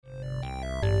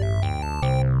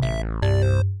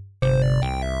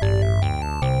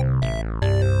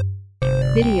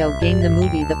Video Game the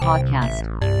Movie the Podcast.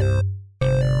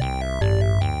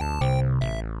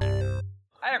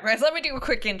 Alright guys, let me do a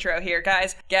quick intro here,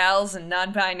 guys. Gals and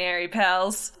non-binary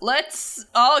pals. Let's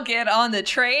all get on the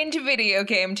train to Video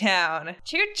Game Town.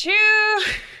 Choo-choo!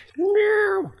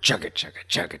 Chugga chugga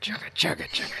chugga chugga chugga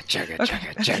chugga chugga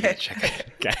chugga chugga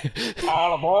chugga. Okay.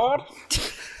 All aboard.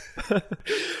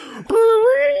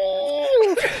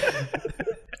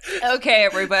 Okay,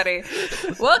 everybody.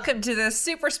 Welcome to this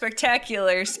super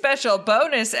spectacular special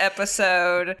bonus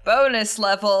episode, bonus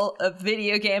level of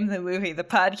Video Game the Movie the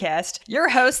Podcast. Your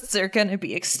hosts are going to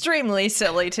be extremely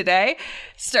silly today,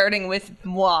 starting with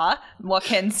moi,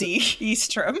 Mackenzie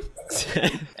Eastrom.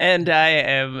 And I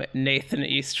am Nathan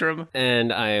Eastrom.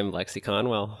 And I am Lexi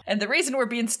Conwell. And the reason we're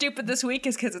being stupid this week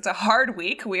is because it's a hard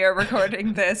week. We are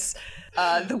recording this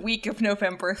the week of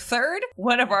November 3rd.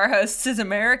 One of our hosts is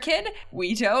American.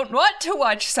 We don't want to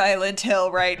watch Silent Hill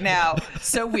right now,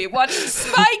 so we watched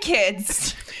Spy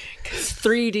Kids.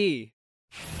 3D.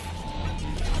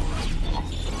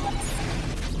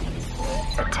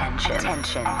 Attention.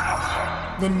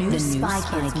 The new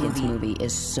Spy Kids movie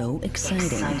is so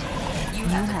exciting. You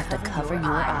have to cover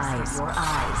your eyes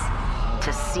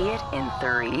to see it in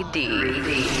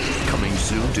 3D. Coming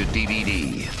soon to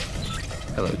DVD.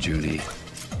 Hello, Junie.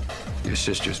 Your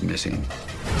sister's missing.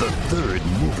 The third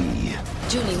movie.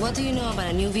 Junie, what do you know about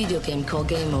a new video game called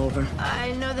Game Over?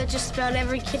 I know that just about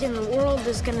every kid in the world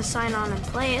is gonna sign on and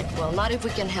play it. Well, not if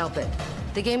we can help it.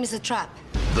 The game is a trap.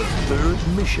 The third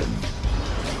mission.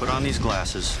 Put on these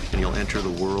glasses, and you'll enter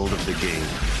the world of the game.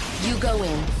 You go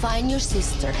in, find your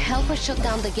sister, help her shut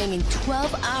down the game in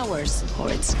 12 hours, or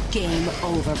it's game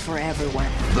over for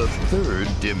everyone. The third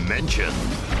dimension.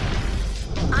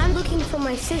 I'm looking for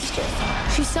my sister.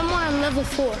 She's somewhere on level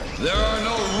 4. There are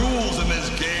no rules in this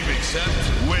game except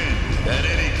win at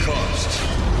any cost.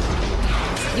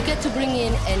 You get to bring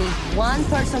in any one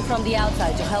person from the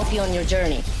outside to help you on your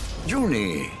journey.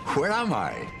 Junie, where am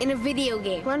I? In a video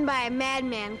game run by a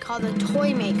madman called a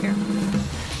Toy Maker.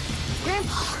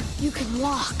 Grandpa, you can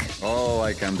walk. Oh,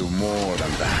 I can do more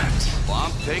than that. Well,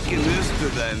 I'm taking this to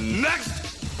the next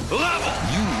level.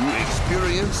 You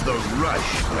experience the rush.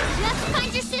 Let's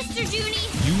find your sister, Junie.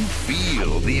 You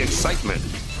feel the excitement.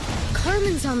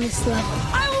 Carmen's on this level.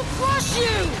 I will crush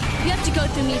you! You have to go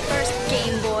through me first,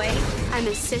 Game Boy. I'm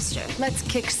his sister. Let's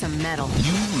kick some metal.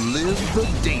 You live the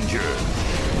danger.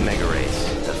 Mega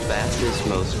Race, the fastest,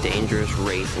 most dangerous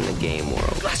race in the game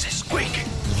world. Glasses, quick!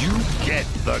 You get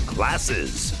the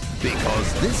glasses.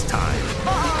 Because this time,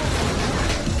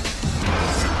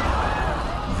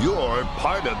 you're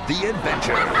part of the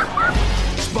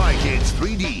adventure. Spy Kids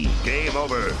 3D Game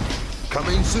Over.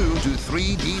 Coming soon to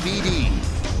 3DVD.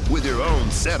 With your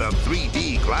own set of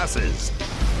 3D glasses.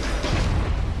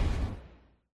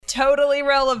 Totally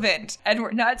relevant, and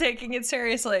we're not taking it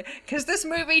seriously because this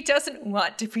movie doesn't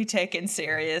want to be taken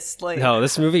seriously. No,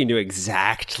 this movie knew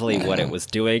exactly what it was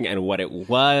doing and what it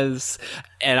was,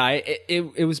 and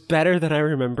it was better than I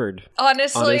remembered.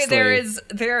 Honestly, there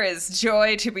is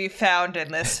joy to be found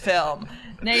in this film.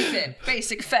 Nathan,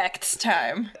 basic facts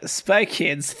time. Spy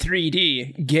Kids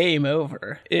 3D Game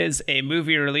Over is a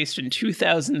movie released in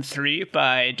 2003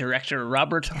 by director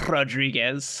Robert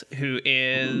Rodriguez, who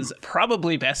is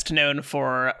probably best known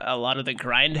for a lot of the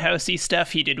grindhousey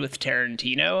stuff he did with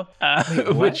Tarantino,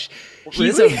 which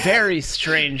he's a very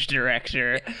strange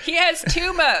director. He has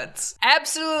two modes: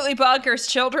 absolutely bonkers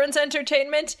children's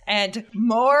entertainment and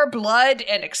more blood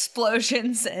and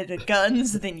explosions and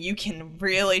guns than you can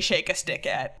really shake a stick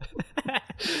at.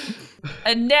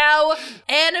 And now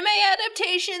anime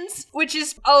adaptations, which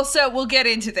is also, we'll get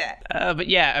into that. But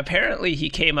yeah, apparently he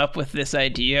came up with this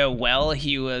idea while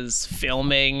he was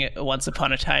filming Once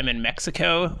Upon a Time in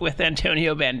Mexico with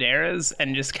Antonio Banderas,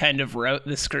 and just kind of wrote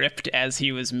the script as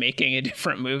he was making a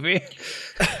different movie.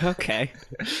 Okay.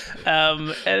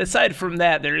 And aside from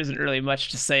that, there isn't really much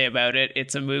to say about it.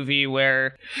 It's a movie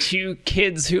where two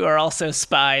kids who are also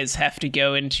spies have to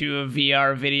go into a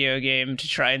VR video game to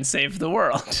try and save the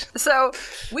world. So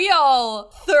we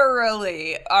all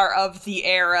thoroughly are of the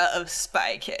era of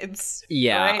Spy Kids.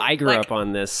 Yeah, right? I grew up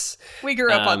on this. We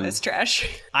grew up on this trash.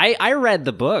 I read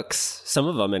the books, some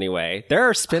of them anyway. There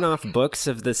are spin-off books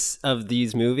of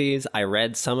these movies. I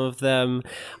read some of them.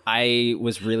 I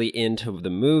was really into the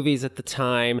movies at the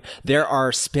time. There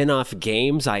are spin-off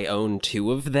games. I own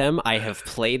 2 of them. I have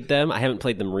played them. I haven't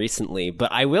played them recently,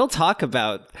 but I will talk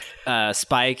about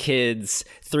Spy Kids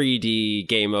 3D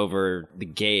Game Over, the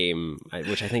game,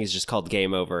 which I think is just called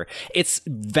Game Over. It's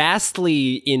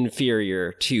vastly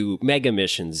inferior to Mega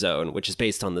Mission Zone, which is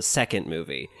based on the second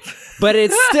movie, but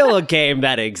it's still a game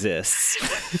that exists.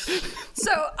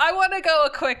 So I want to go a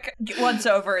quick once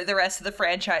over the rest of the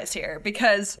franchise here,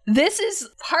 because this is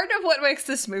part of what makes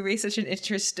this movie such an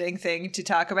interesting thing to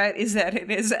talk about, is that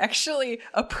it is actually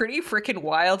a pretty freaking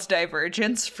wild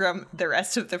divergence from the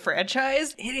rest of the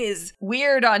franchise. It is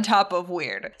weird on top of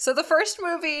weird. So the first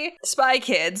movie, Spy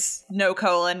Kids, no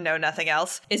colon, no nothing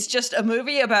else, is just a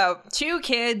movie about two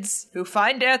kids who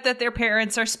find out that their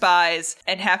parents are spies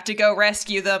and have to go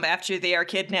rescue them after they are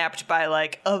kidnapped by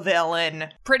like a villain.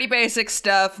 Pretty basic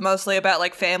stuff, mostly about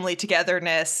like family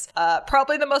togetherness.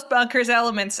 Probably the most bonkers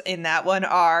elements in that one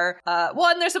are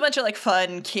one, there's a bunch of like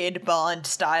fun kid Bond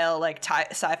style like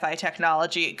sci-fi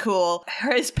technology, cool.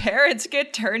 His parents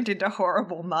get turned into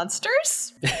horrible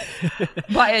monsters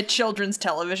by a children's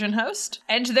television host,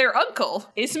 and their uncle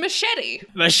is Machete.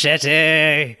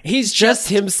 Machete. He's just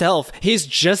himself. He's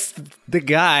just the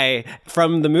guy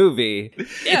from the movie.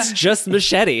 Yeah. It's just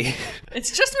Machete.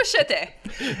 It's just Machete.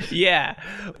 Yeah,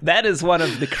 that is one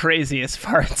of the craziest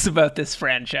parts about this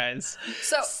franchise.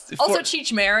 So, also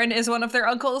Cheech Marin is one of their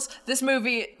uncles. This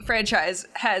movie franchise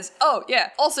has,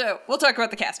 also, we'll talk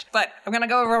about the cast, but I'm gonna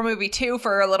go over movie 2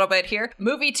 for a little bit here.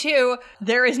 Movie 2,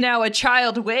 there is now a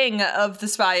child wing of the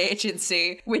spy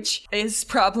agency, which is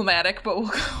problematic, but we'll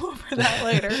go over that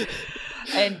later.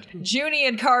 And Junie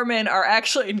and Carmen are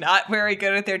actually not very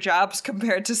good at their jobs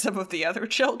compared to some of the other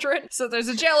children. So there's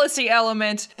a jealousy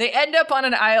element. They end up on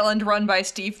an island run by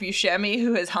Steve Buscemi,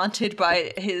 who is haunted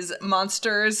by his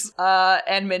monsters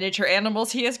and miniature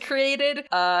animals he has created.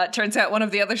 Turns out one of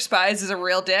the other spies is a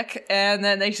real dick, and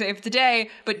then they save the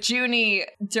day. But Junie,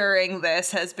 during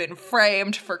this, has been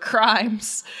framed for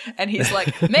crimes. And he's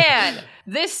like, man,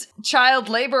 this child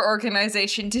labor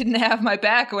organization didn't have my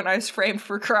back when I was framed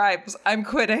for crimes. I'm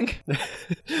quitting.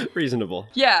 Reasonable.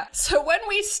 Yeah. So when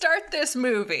we start this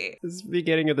movie, the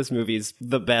beginning of this movie is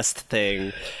the best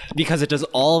thing because it does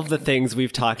all of the things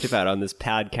we've talked about on this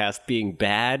podcast being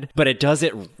bad, but it does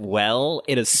it well.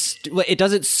 It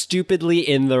does it stupidly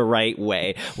in the right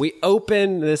way. We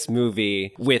open this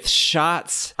movie with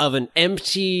shots of an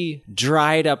empty,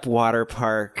 dried up water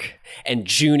park and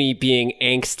Junie being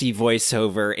angsty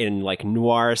voiceover in like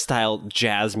noir style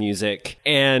jazz music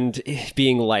and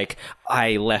being like,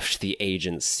 I left the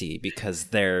agency because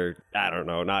they were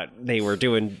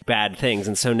doing bad things.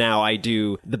 And so now I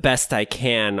do the best I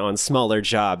can on smaller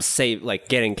jobs, say like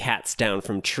getting cats down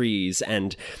from trees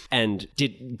and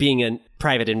being a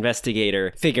private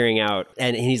investigator, figuring out,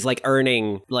 and he's like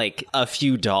earning like a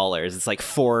few dollars. It's like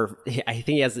I think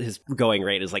he has his going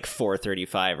rate is like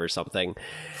 $4.35 or something.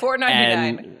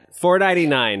 $4.99.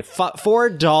 $4.99.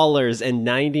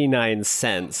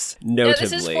 $4.99, notably. Yeah,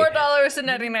 this is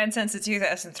 $4.99 in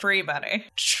 2003 money.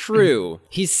 True.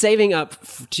 He's saving up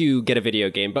to get a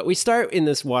video game, but we start in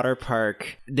this water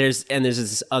park. There's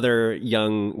this other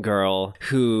young girl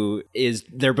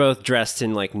they're both dressed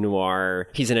in like noir.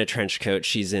 He's in a trench coat.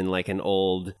 She's in like an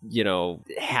old,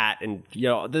 hat and,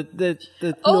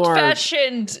 the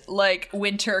old-fashioned like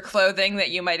winter clothing that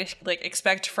you might like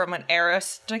expect from an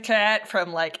aristocrat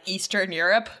from like Eastern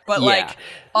Europe, but like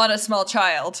on a small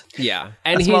child. Yeah.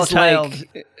 And a small child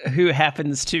like, who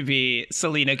happens to be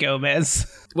Selena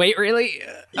Gomez. Wait, really?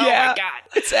 Yeah. Oh my God.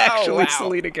 It's actually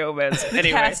Selena Gomez.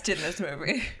 Anyway. Cast in this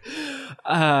movie.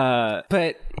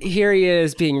 But here he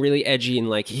is being really edgy and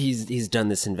like he's done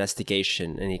this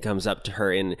investigation and he comes up to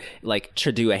her and like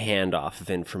to do a handoff of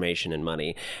information and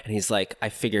money. And he's like, I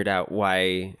figured out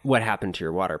what happened to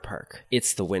your water park.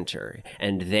 It's the winter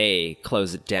and they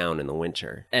close it down in the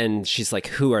winter. And she's like,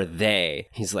 who are they?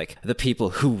 He's like, the people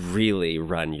who really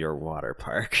run your water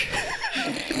park.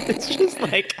 It's just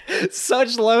like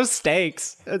such low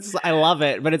stakes. I love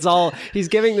it, but it's all he's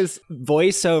giving this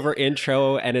voiceover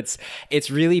intro, and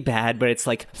it's really bad, but it's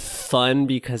like fun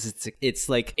because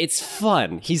it's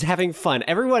fun. He's having fun.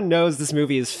 Everyone knows this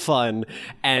movie is fun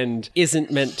and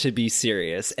isn't meant to be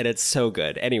serious, and it's so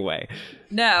good. Anyway.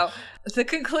 Now, the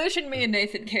conclusion me and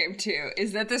Nathan came to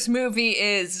is that this movie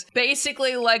is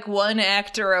basically like one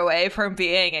actor away from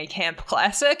being a camp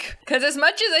classic. Because as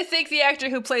much as I think the actor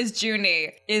who plays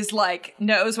Junie is like,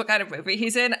 knows what kind of movie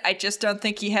he's in, I just don't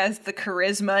think he has the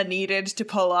charisma needed to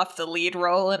pull off the lead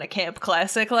role in a camp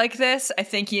classic like this. I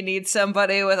think you need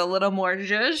somebody with a little more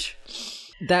zhuzh.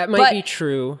 That might be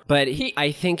true, but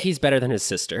I think he's better than his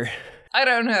sister. I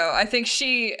don't know. I think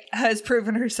she has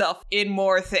proven herself in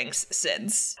more things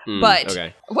since.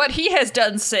 But what he has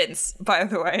done since, by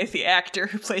the way, the actor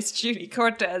who plays Judy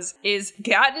Cortez, is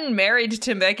gotten married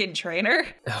to Meghan Trainor.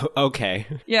 Okay.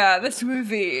 Yeah, this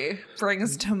movie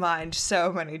brings to mind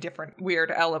so many different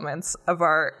weird elements of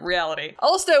our reality.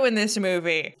 Also in this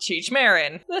movie, Cheech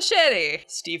Marin, Machete,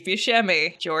 Steve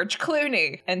Buscemi, George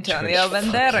Clooney, Antonio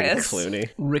Banderas,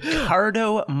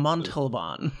 Ricardo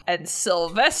Montalban, and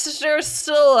Sylvester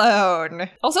Stallone.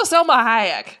 Also Selma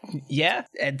Hayek. Yeah,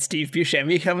 and Steve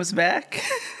Buscemi comes back.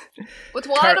 With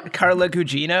what? Carla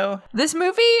Gugino. This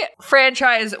movie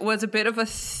franchise was a bit of a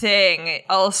thing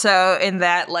also in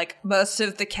that like most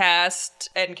of the cast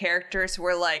and characters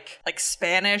were like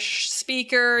Spanish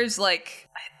speakers. Like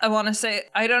I want to say,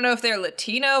 I don't know if they're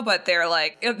Latino, but they're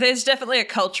like, there's definitely a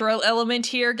cultural element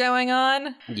here going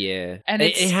on. Yeah. And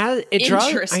it's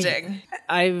interesting.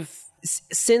 I've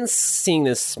since seeing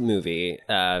this movie,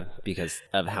 because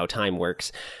of how time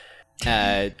works,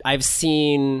 I've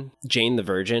seen Jane the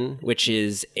Virgin, which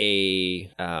is a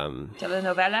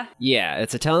telenovela. Yeah,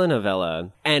 it's a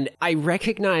telenovela, and I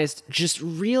recognized just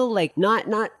real like not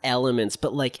elements,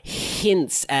 but like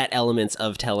hints at elements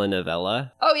of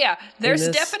telenovela. Oh yeah, there's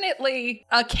definitely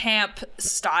a camp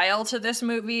style to this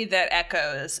movie that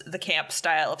echoes the camp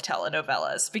style of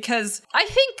telenovelas, because I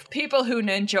think people who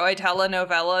enjoy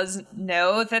telenovelas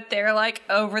know that they're like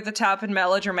over the top and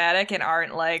melodramatic and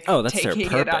aren't like that's taking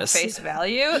their it on purpose. face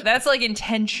value. That's like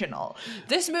intentional.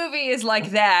 This movie is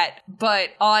like that, but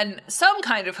on some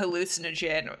kind of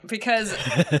hallucinogen, because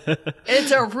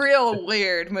it's a real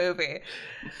weird movie.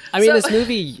 I mean, this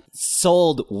movie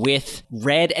sold with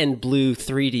red and blue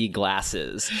 3D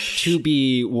glasses to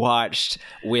be watched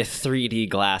with 3D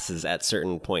glasses at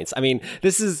certain points. I mean,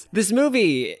 this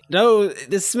movie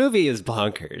is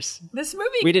bonkers. This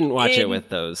movie, we didn't watch it with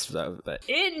those though, but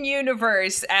in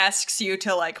universe asks you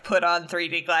to like put on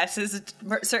 3D glasses at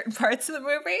certain parts of the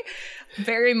movie.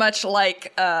 Very much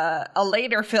like a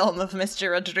later film of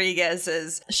Mr.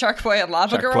 Rodriguez's Shark Boy and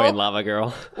Lava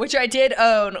Girl, which I did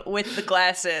own with the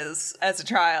glasses as a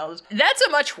child. That's a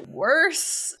much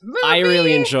worse movie. I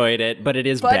really enjoyed it, but it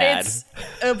is bad.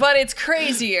 But it's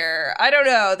crazier. I don't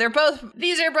know.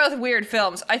 These are both weird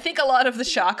films. I think a lot of the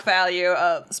shock value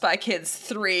of Spy Kids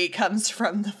 3 comes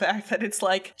from the fact that it's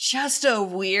like just a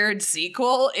weird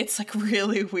sequel. It's like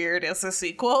really weird as a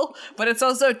sequel, but it's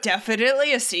also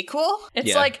definitely a sequel.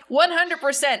 It's like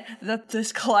 100%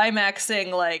 this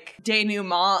climaxing like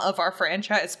denouement of our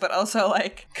franchise, but also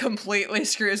like completely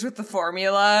screws with the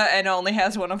formula and only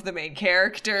has one of the main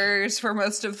characters for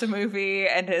most of the movie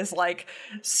and is like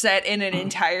set in an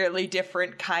entirely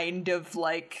different kind of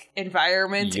like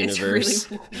environment. Universe.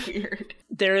 It's really weird.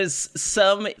 There is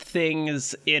some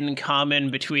things in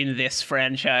common between this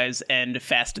franchise and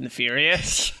Fast and the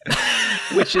Furious,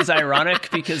 which is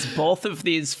ironic because both of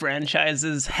these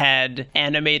franchises had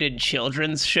animated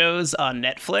children's shows on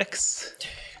Netflix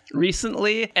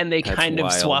recently, and they kind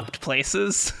of swapped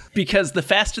places, because the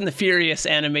Fast and the Furious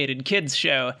animated kids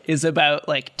show is about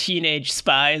like teenage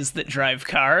spies that drive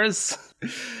cars.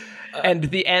 And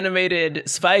the animated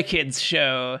Spy Kids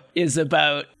show is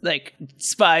about, like,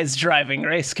 spies driving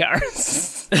race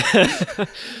cars.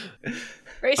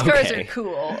 Race cars are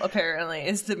cool, apparently,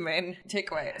 is the main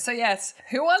takeaway. So yes,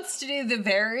 who wants to do the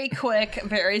very quick,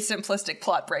 very simplistic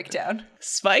plot breakdown?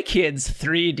 Spy Kids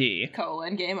 3D: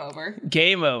 Game Over.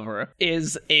 Game Over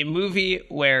is a movie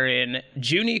wherein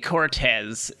Junie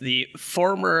Cortez, the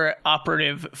former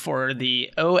operative for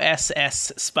the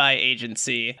OSS spy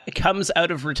agency, comes out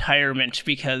of retirement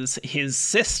because his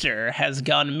sister has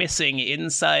gone missing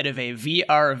inside of a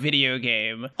VR video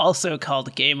game, also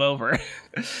called Game Over.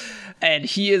 And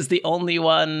he is the only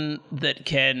one that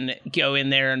can go in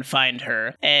there and find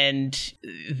her. And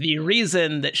the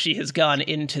reason that she has gone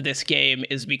into this game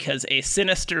is because a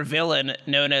sinister villain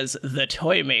known as the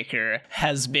Toymaker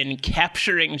has been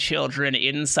capturing children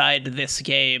inside this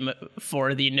game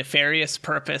for the nefarious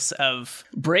purpose of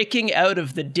breaking out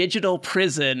of the digital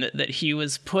prison that he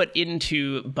was put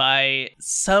into by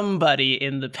somebody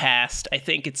in the past. I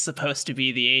think it's supposed to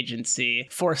be the agency,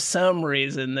 for some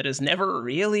reason that is never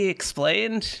really explained.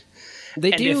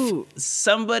 If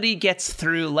somebody gets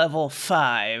through level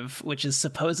 5, which is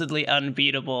supposedly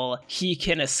unbeatable, he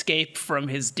can escape from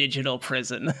his digital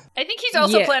prison. I think he's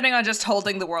also planning on just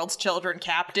holding the world's children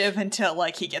captive until,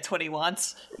 like, he gets what he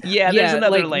wants. Yeah, there's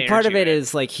another layer. Part of it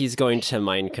is, like, he's going to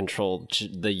mind control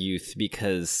the youth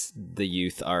because the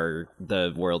youth are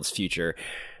the world's future.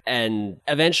 And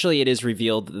eventually it is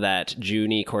revealed that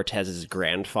Junie Cortez's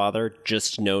grandfather,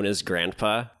 just known as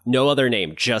Grandpa, no other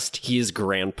name, just his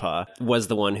grandpa, was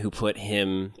the one who put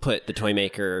the toy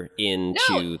maker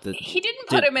into the... He didn't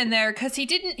put him in there because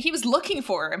he was looking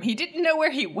for him. He didn't know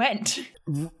where he went.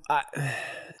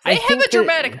 They have a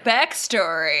dramatic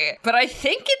backstory, but I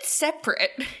think it's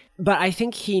separate. But I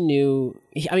think he knew...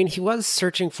 he was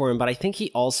searching for him, but I think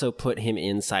he also put him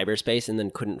in cyberspace and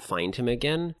then couldn't find him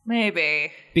again.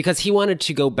 Maybe. Because he wanted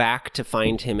to go back to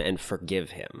find him and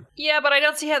forgive him. Yeah, but I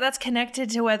don't see how that's connected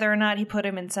to whether or not he put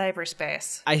him in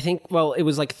cyberspace. I think, well, it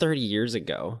was like 30 years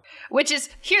ago. Which is,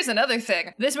 here's another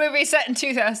thing. This movie set in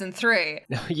 2003.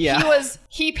 Yeah.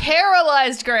 He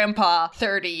paralyzed Grandpa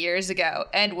 30 years ago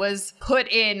and was put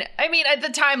in, the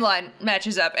timeline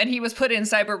matches up, and he was put in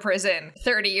cyber prison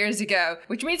 30 years ago,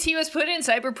 which means he was put in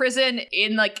cyber prison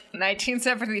in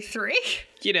 1973.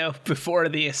 Before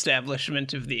the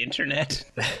establishment of the internet.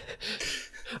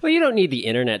 Well, you don't need the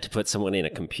internet to put someone in a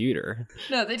computer.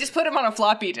 No, they just put him on a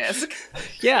floppy disk.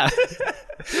 Yeah.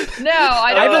 No,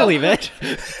 I believe it.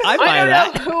 I buy that.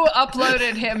 I don't know who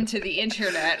uploaded him to the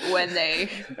internet when they...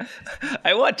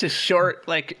 I want a short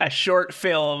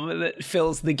film that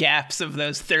fills the gaps of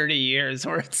those 30 years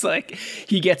where it's like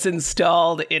he gets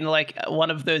installed in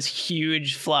one of those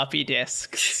huge floppy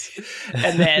disks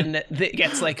and then it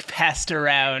gets passed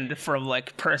around from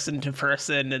person to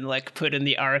person and put in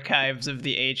the archives of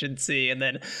the agency, and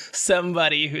then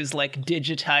somebody who's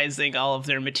digitizing all of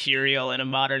their material in a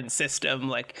modern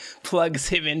system plugs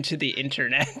him into the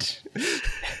internet.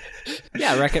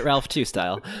 Yeah, Wreck-It Ralph 2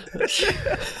 style.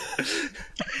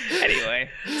 Anyway.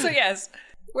 So yes,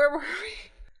 where were we?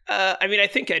 I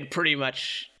think I'd pretty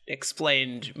much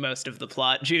explained most of the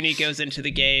plot. Junie goes into the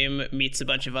game, meets a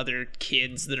bunch of other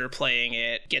kids that are playing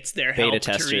it, gets their help beta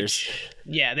testers.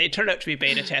 Yeah, they turn out to be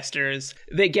beta testers.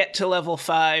 They get to level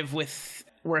 5 with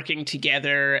working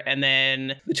together, and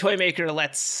then the toy maker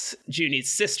lets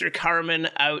Junie's sister Carmen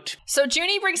out. So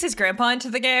Junie brings his grandpa into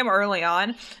the game early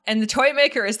on, and the toy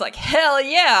maker is like, hell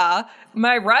yeah,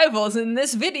 my rival's in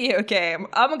this video game.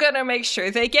 I'm gonna make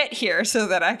sure they get here so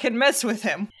that I can mess with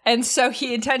him. And so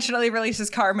he intentionally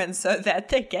releases Carmen so that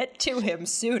they get to him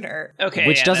sooner. Okay,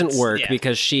 which doesn't work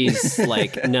because she's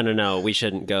like, no, we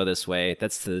shouldn't go this way.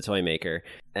 That's the toy maker.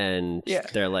 And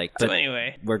they're like, but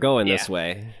anyway, we're going this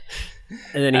way.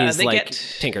 And then he's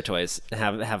Tinker Toys,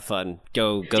 have fun,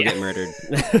 go get murdered.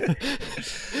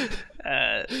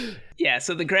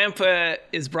 So the grandpa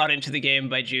is brought into the game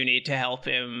by Junie to help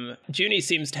him. Junie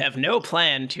seems to have no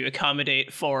plan to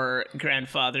accommodate for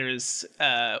grandfather's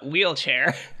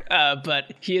wheelchair,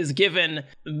 but he is given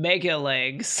mega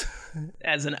legs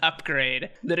as an upgrade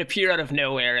that appear out of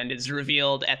nowhere and is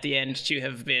revealed at the end to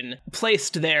have been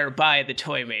placed there by the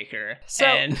toy maker.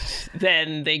 And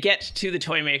then they get to the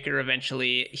toy maker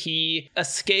eventually. He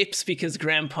escapes because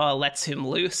Grandpa lets him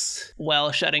loose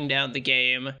while shutting down the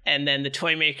game, and then the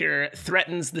toy maker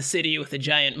threatens the city with a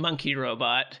giant monkey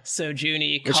robot. So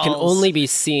Junie calls... Which can only be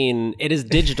seen... It is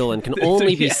digital and can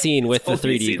only be seen with the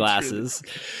 3D glasses.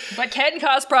 But can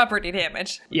cause property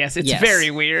damage. Yes, it's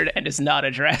very weird and is not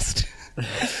addressed.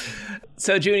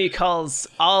 So Junie calls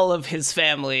all of his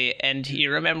family, and he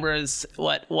remembers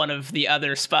what one of the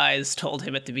other spies told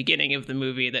him at the beginning of the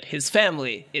movie, that his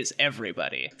family is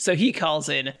everybody. So he calls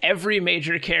in every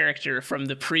major character from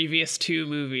the previous 2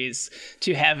 movies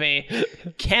to have a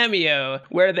cameo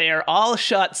where they are all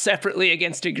shot separately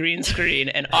against a green screen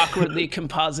and awkwardly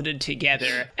composited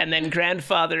together. And then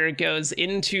Grandfather goes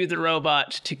into the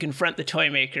robot to confront the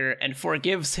toy maker and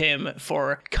forgives him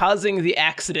for causing the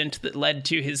accident that led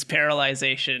to his paralyzation,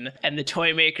 and the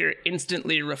toy maker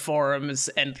instantly reforms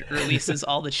and releases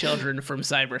all the children from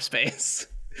cyberspace.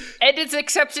 And it's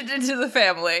accepted into the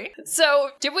family. So,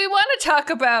 do we want to talk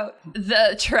about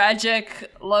the tragic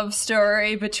love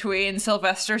story between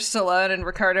Sylvester Stallone and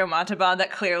Ricardo Montalban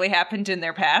that clearly happened in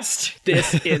their past?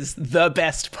 This is the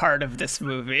best part of this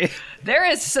movie. There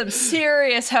is some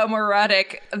serious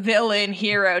homoerotic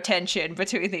villain-hero tension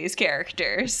between these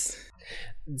characters.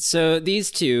 So these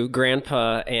two,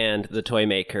 Grandpa and the toy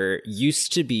maker,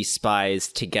 used to be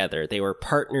spies together. They were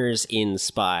partners in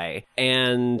Spy.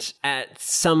 And at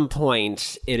some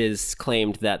point, it is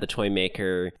claimed that the toy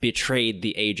maker betrayed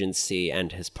the agency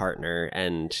and his partner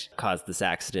and caused this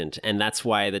accident. And that's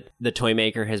why the toy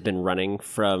maker has been running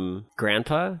from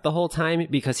Grandpa the whole time,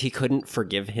 because he couldn't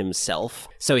forgive himself.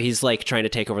 So he's trying to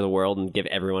take over the world and give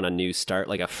everyone a new start,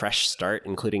 like a fresh start,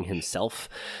 including himself.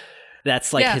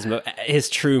 That's like his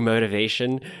true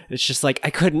motivation. It's just like, I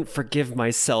couldn't forgive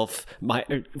myself.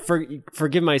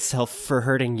 Forgive myself for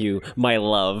hurting you, my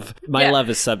love. My love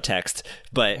is subtext,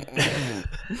 but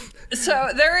so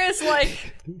there is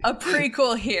like a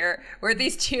prequel here where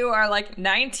these two are like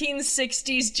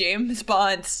 1960s James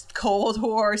Bond Cold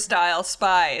War style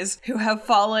spies who have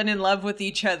fallen in love with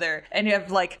each other, and you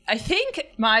have like, I think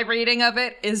my reading of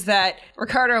it is that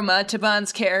Ricardo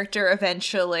Montalban's character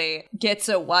eventually gets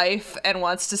a wife and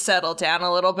wants to settle down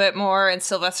a little bit more, and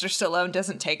Sylvester Stallone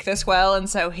doesn't take this well, and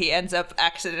so he ends up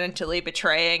accidentally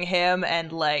betraying him.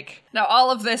 And like, now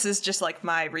all of this is just like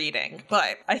my reading,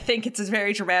 but I think it's a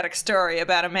very dramatic story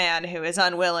about a man who is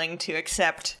unwilling to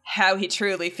accept how he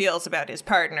truly feels about his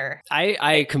partner.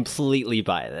 I completely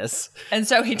buy this. And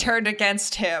so he turned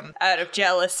against him out of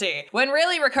jealousy, when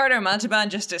really Ricardo Montalban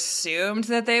just assumed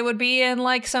that they would be in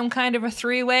like some kind of a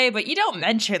three-way, but you don't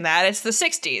mention that. It's the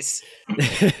 60s.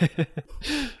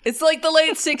 It's like the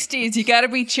late 60s. You gotta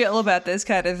be chill about this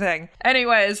kind of thing.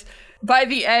 Anyways, by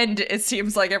the end, it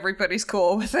seems like everybody's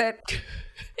cool with it.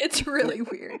 It's really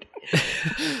weird.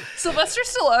 Sylvester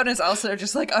Stallone is also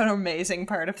just like an amazing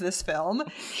part of this film.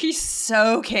 He's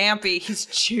so campy. He's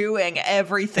chewing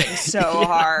everything so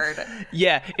hard.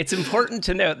 Yeah, it's important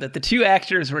to note that the two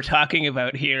actors we're talking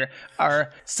about here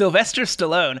are Sylvester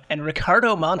Stallone and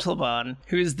Ricardo Montalban,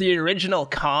 who's the original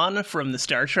Khan from the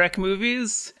Star Trek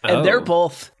movies. And they're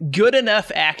both good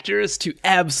enough actors to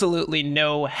absolutely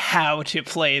know how to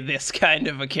play this kind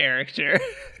of a character.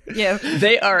 Yeah.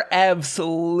 They are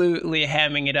absolutely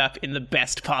hamming it up in the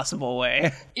best possible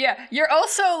way. Yeah, you're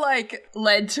also, like,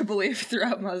 led to believe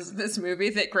throughout most of this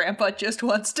movie that Grandpa just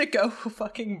wants to go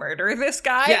fucking murder this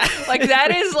guy. Yeah. Like,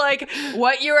 that is, like,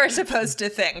 what you are supposed to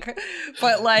think.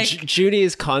 But, like... Judy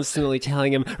is constantly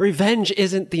telling him, revenge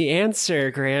isn't the answer,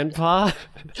 Grandpa.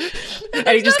 And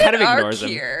he just kind of ignores him.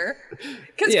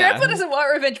 Because Grandpa doesn't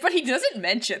want revenge, but he doesn't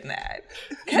mention that.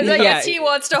 Because I guess he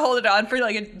wants to hold it on for,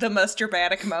 like, the most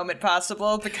dramatic moment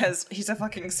possible, because he's a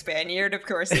fucking Spaniard, of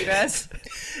course he does.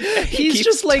 He's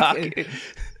just like...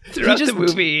 Throughout the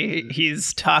movie,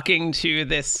 he's talking to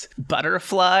this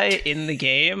butterfly in the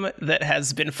game that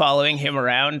has been following him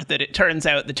around, that it turns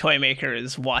out the toy maker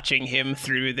is watching him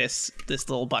through this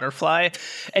little butterfly,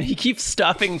 and he keeps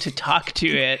stopping to talk to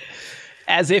it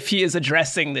as if he is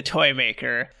addressing the toy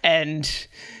maker, and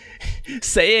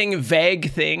saying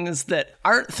vague things that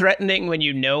aren't threatening when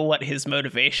you know what his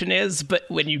motivation is, but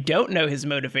when you don't know his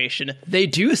motivation, they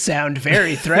do sound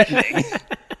very threatening.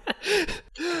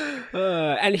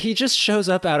 And he just shows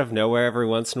up out of nowhere every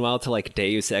once in a while to like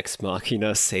Deus Ex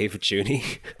Machina save Junie.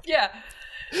 Yeah.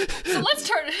 So let's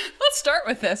start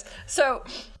with this. So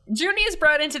Junie is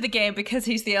brought into the game because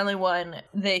he's the only one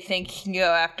they think can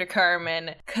go after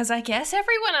Carmen, because I guess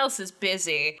everyone else is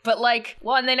busy. But, like,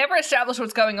 one, they never established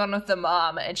what's going on with the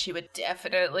mom, and she would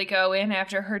definitely go in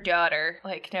after her daughter.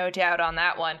 Like, no doubt on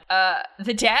that one.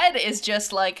 The dad is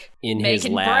just, like, in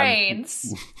making his lab.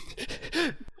 Brains.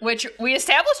 Which we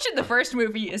established in the first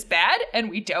movie is bad,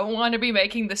 and we don't want to be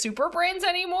making the super brains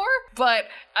anymore, but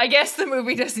I guess the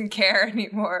movie doesn't care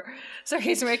anymore. So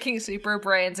he's making super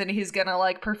brains, and he's gonna,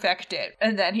 like, perfect it.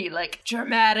 And then he, like,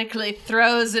 dramatically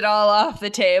throws it all off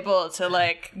the table to,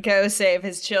 like, go save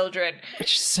his children.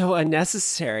 Which is so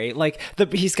unnecessary. Like,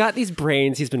 he's got these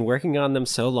brains, he's been working on them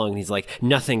so long, and he's like,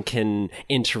 nothing can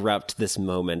interrupt this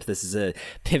moment. This is a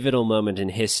pivotal moment in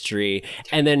history.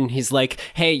 And then he's like,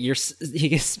 hey, he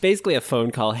gets basically a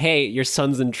phone call. Hey, your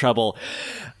son's in trouble.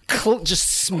 Just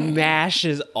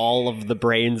smashes all of the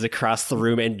brains across the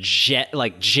room and jet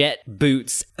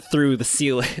boots through the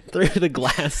ceiling, through the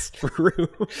glass room.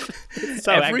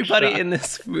 So everybody in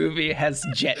this movie has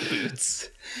jet boots.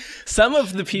 Some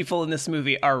of the people in this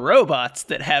movie are robots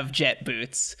that have jet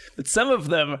boots, but some of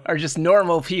them are just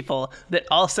normal people that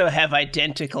also have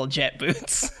identical jet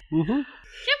boots. Mm-hmm. Yep.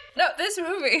 No, this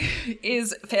movie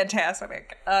is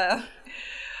fantastic.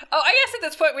 I guess at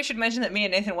this point we should mention that me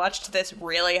and Nathan watched this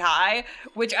really high,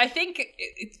 which I think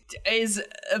is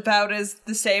about as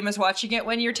the same as watching it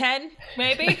when you're 10,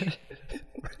 maybe?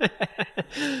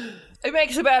 It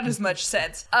makes about as much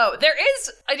sense. Oh, there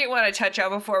is, I do want to touch on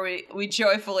before we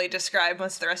joyfully describe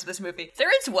most of the rest of this movie.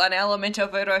 There is one element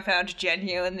of it I found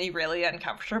genuinely really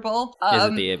uncomfortable. Is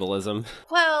it the ableism?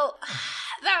 Well,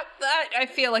 I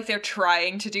feel like they're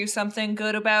trying to do something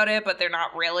good about it, but they're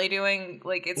not really doing,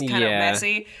 like, it's kind of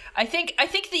messy. I think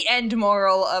the end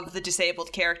moral of the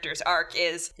disabled characters arc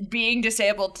is being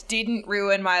disabled didn't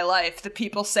ruin my life. The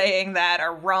people saying that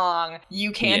are wrong.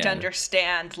 You can't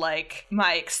understand, like,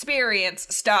 my experience.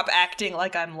 Stop acting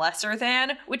like I'm lesser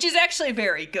than, which is actually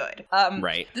very good.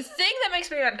 Right. The thing that makes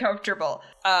me uncomfortable,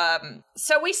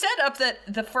 so we set up that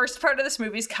the first part of this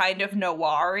movie is kind of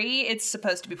noir-y. It's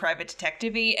supposed to be private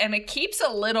detective-y, and it keeps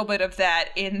a little bit of that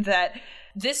in that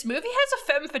this movie has a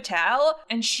femme fatale,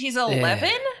 and she's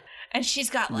 11, and she's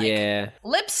got, like,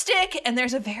 lipstick, and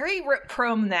there's a very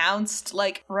pronounced,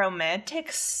 like, romantic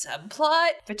subplot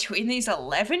between these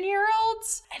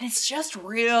 11-year-olds, and it's just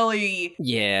really...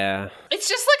 Yeah. It's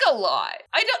just, like, a lot.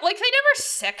 I don't, like, they never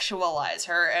sexualize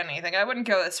her or anything. I wouldn't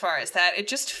go as far as that. It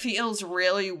just feels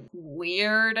really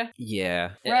weird.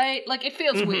 Yeah. Right? Like, it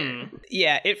feels weird.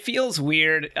 Yeah, it feels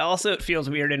weird. Also, it feels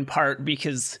weird in part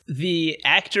because the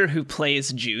actor who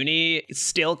plays Junie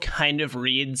still kind of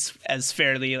reads as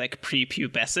fairly, like,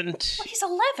 prepubescent. But he's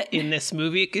 11 in this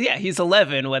movie. Yeah, he's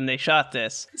 11 when they shot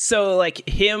this. So, like,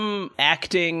 him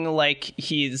acting like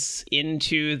he's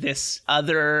into this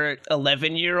other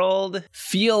 11-year-old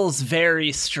feels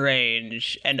very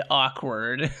strange and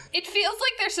awkward. It feels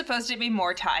like there's supposed to be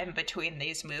more time between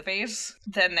these movies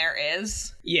than there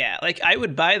is. Yeah, like, I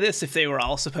would buy this if they were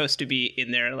all supposed to be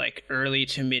in their, like, early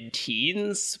to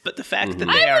mid-teens, but the fact that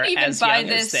they are as young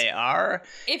as they are...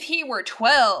 if he were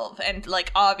 12 and,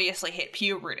 like, obviously hit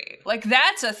puberty. Like,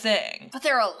 that's a thing. But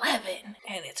they're 11,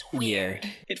 and it's weird. Yeah.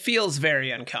 It feels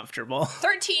very uncomfortable.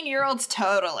 13-year-olds,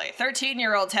 totally.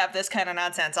 13-year-olds have this kind of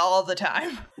nonsense all the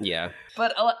time. Yeah.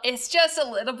 But it's just a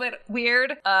little bit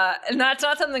weird. And that's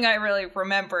not something I really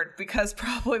remembered, because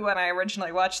probably when I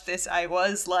originally watched this, I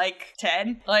was, like,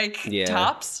 10, like,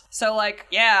 tops. So, like,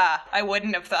 yeah, I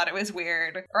wouldn't have thought it was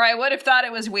weird. Or I would have thought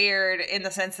it was weird in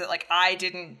the sense that, like, I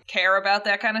didn't care about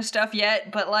that kind of stuff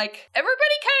yet. But, like,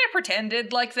 everybody kind of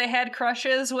pretended like they had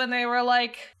crushes when they were,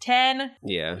 like, 10.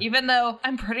 Yeah. Even though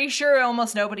I'm pretty sure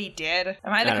almost nobody did.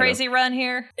 Am I the crazy run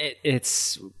here?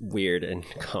 It's weird and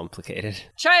complicated.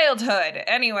 Childhood.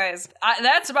 Anyways,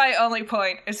 that's my only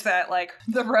point, is that, like,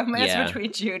 the romance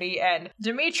between Junie and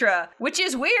Demetra, which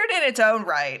is weird in its own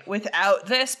right, without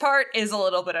this part, is a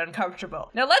little bit uncomfortable.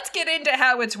 Now let's get into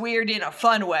how it's weird in a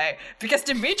fun way, because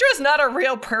Demetra's not a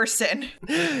real person.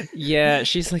 Yeah,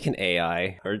 she's like an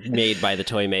AI, or made by the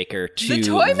toy maker to lure them. The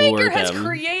toy maker has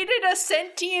created a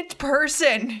sentient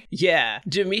person. Yeah,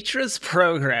 Demetra's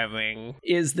programming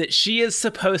is that she is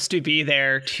supposed to be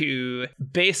there to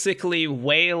basically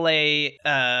waylay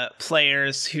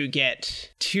players who get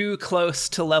too close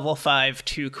to level 5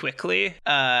 too quickly,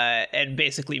 and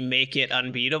basically make it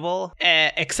unbeatable.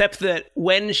 Except that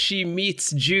when she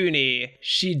meets Junie,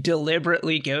 she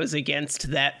deliberately goes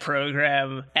against that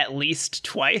program at least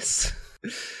twice,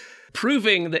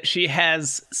 proving that she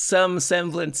has some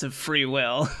semblance of free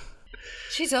will.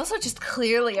 She's also just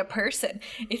clearly a person.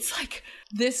 It's like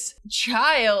this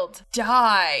child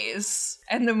dies,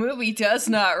 and the movie does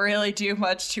not really do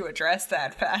much to address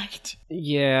that fact.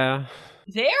 Yeah.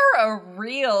 They're a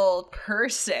real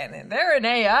person, and they're an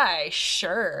AI,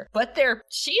 sure, but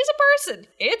she's a person.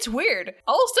 It's weird.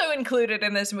 Also included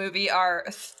in this movie are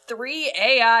 3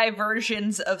 AI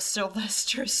versions of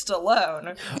Sylvester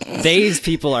Stallone. These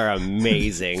people are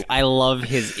amazing. I love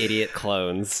his idiot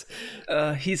clones.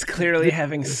 He's clearly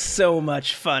having so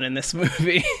much fun in this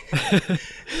movie.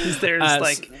 There's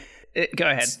go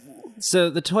ahead.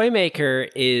 So the toy maker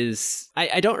is...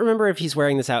 I don't remember if he's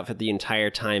wearing this outfit the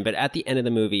entire time, but at the end of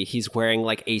the movie, he's wearing,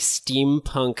 like, a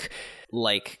steampunk,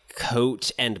 like,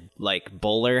 coat and, like,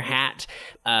 bowler hat.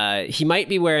 He might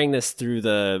be wearing this through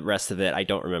the rest of it. I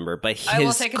don't remember. But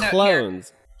his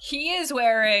clones... He is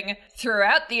wearing,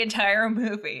 throughout the entire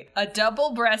movie, a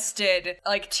double-breasted,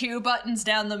 like 2 buttons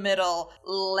down the middle,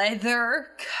 leather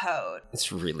coat.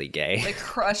 It's really gay. Like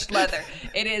crushed leather.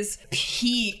 It is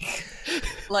peak,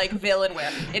 like, villain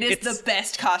wear. It's the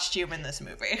best costume in this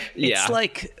movie. It's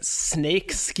like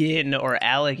snake skin or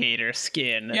alligator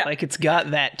skin. Yeah. Like, it's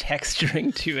got that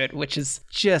texturing to it, which is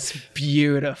just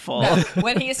beautiful.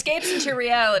 When he escapes into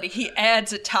reality, he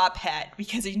adds a top hat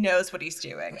because he knows what he's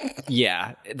doing.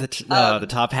 Yeah. The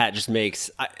top hat just makes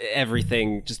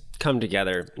everything just come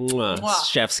together. Mwah. Mwah.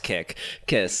 Chef's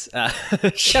kiss.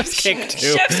 Chef's kick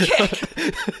too. Chef's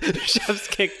kick. Chef's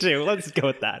kick too. Let's go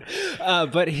with that.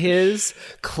 But his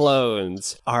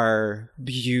clones are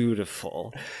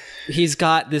beautiful. He's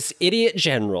got this idiot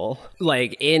general,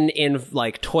 like in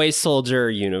like toy soldier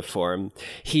uniform.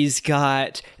 He's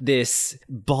got this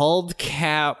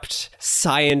bald-capped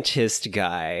scientist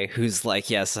guy who's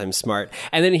like, yes, I'm smart.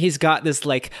 And then he's got this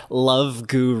like love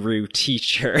guru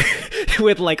teacher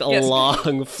with like a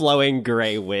long flowing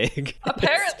gray wig.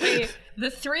 Apparently, the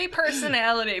 3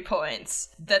 personality points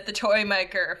that the toy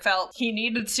maker felt he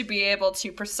needed to be able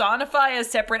to personify as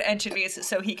separate entities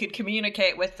so he could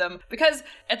communicate with them, because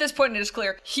at this point it is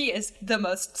clear he is the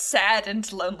most sad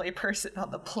and lonely person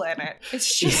on the planet.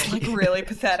 It's just like really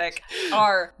pathetic.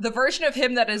 Are the version of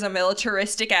him that is a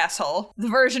militaristic asshole, the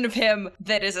version of him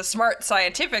that is a smart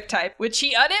scientific type, which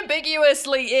he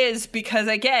unambiguously is because,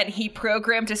 again, he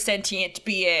programmed a sentient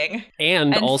being.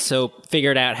 And also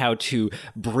figured out how to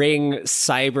bring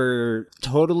cyber,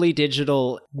 totally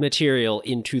digital material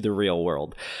into the real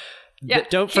world. Yeah,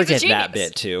 don't forget that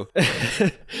bit too.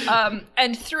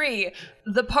 And 3,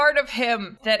 the part of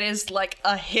him that is like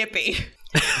a hippie.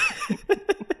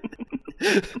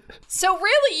 So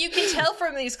really, you can tell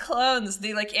from these clones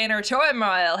the like inner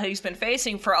turmoil he's been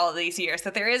facing for all of these years,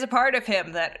 that there is a part of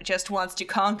him that just wants to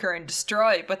conquer and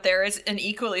destroy, but there is an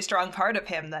equally strong part of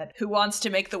him who wants to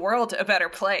make the world a better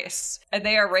place. And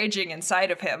they are raging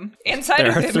inside of him. Inside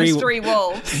of him is 3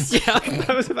 wolves. Yeah,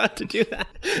 I was about to do that.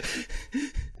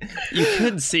 You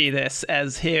could see this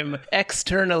as him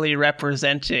externally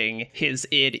representing his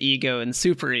id, ego, and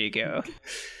superego.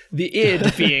 The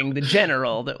id being the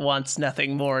general that wants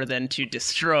nothing more than to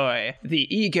destroy. The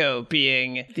ego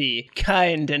being the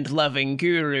kind and loving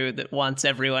guru that wants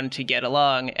everyone to get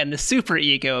along. And the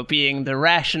superego being the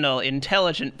rational,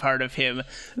 intelligent part of him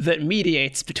that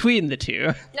mediates between the two.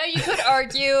 Now, you could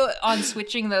argue on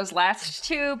switching those last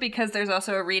 2, because there's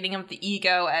also a reading of the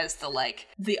ego as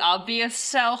the obvious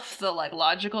self, the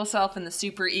logical self, and the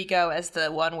superego as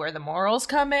the one where the morals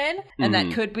come in. And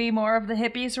that could be more of the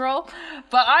hippie's role.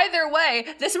 But either way,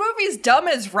 this movie's dumb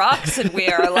as rocks and we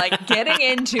are getting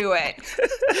into it.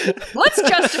 Let's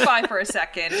justify for a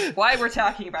second why we're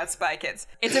talking about Spy Kids.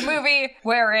 It's a movie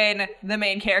wherein the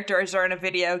main characters are in a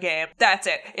video game. That's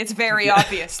it. It's very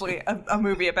obviously a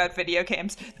movie about video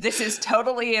games. This is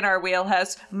totally in our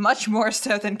wheelhouse, much more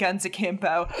so than Guns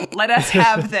Akimbo. Let us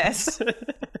have this.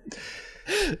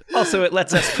 Also, it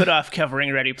lets us put off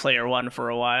covering Ready Player One for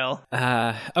a while.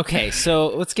 Okay, so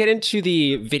let's get into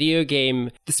the video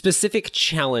game, the specific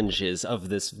challenges of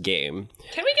this game.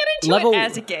 Can we get into it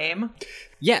as a game?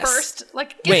 Yes. First,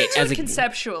 get into it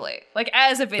conceptually,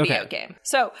 as a video game.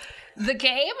 So, the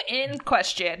game in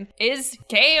question is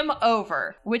Game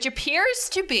Over, which appears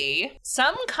to be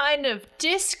some kind of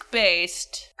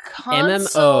disc-based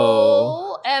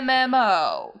console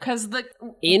MMO. Because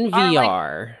in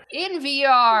VR. In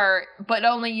VR, but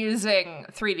only using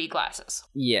 3D glasses.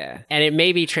 Yeah, and it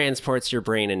maybe transports your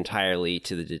brain entirely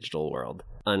to the digital world.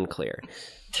 Unclear.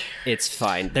 It's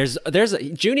fine.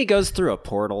 Junie goes through a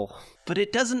portal. But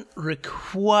it doesn't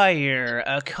require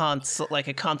a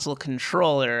console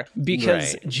controller,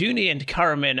 because Junie and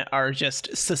Carmen are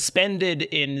just suspended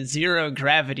in zero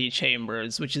gravity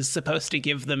chambers, which is supposed to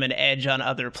give them an edge on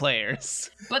other players.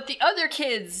 But the other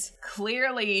kids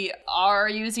clearly are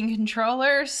using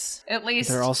controllers, at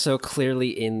least. They're also clearly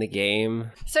in the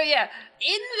game. So yeah,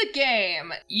 in the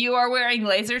game, you are wearing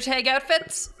laser tag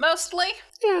outfits, mostly.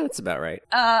 Yeah, that's about right.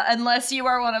 Unless you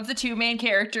are one of the 2 main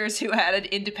characters who had an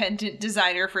independent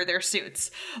designer for their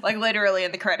suits. Literally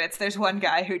in the credits, there's one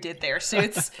guy who did their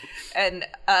suits, and,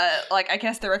 I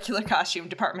guess the regular costume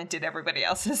department did everybody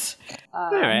else's.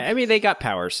 All right, I mean, they got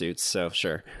power suits, so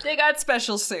sure. They got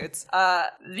special suits.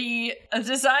 The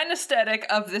design aesthetic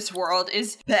of this world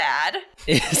is bad.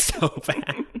 It's so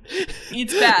bad.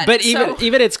 It's bad. But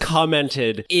even it's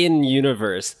commented in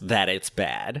universe that it's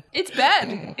bad. It's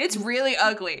bad. It's really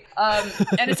ugly.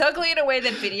 And it's ugly in a way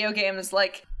that video games,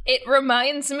 it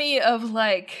reminds me of,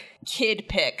 kid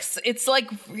pics. It's,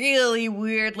 really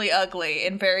weirdly ugly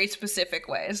in very specific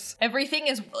ways. Everything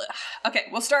is... Okay,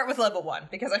 we'll start with level 1,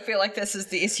 because I feel like this is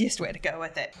the easiest way to go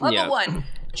with it. Level 1.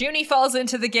 Junie falls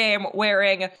into the game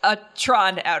wearing a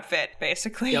Tron outfit,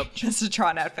 basically. Yep. Just a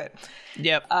Tron outfit.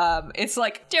 Yep. It's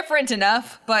like different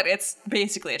enough, but it's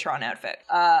basically a Tron outfit.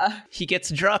 He gets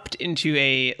dropped into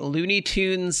a Looney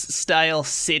Tunes style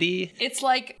city. It's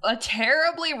like a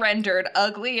terribly rendered,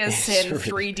 ugly as sin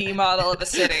 3D model of a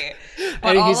city.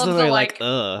 But and he's all of literally the like,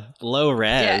 low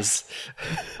res.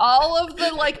 Yeah, all of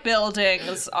the like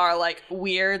buildings are like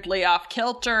weirdly off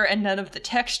kilter, and none of the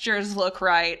textures look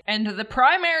right. And the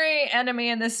primary enemy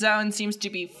in this zone seems to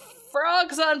be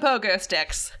frogs on pogo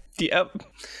sticks. Yep.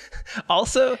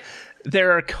 Also,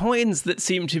 there are coins that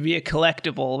seem to be a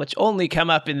collectible, which only come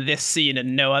up in this scene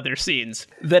and no other scenes,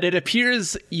 that it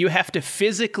appears you have to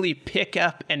physically pick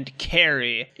up and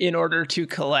carry in order to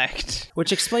collect.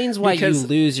 Which explains why you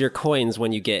lose your coins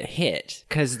when you get hit,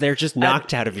 because they're just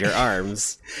knocked out of your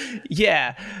arms.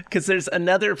 Yeah, because there's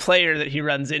another player that he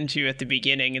runs into at the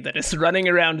beginning that is running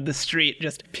around the street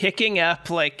just picking up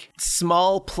like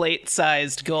small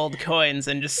plate-sized gold coins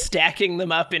and just stacking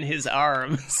them up in his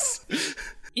arms.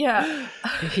 Yeah.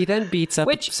 He then beats up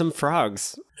some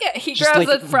frogs. Yeah, he grabs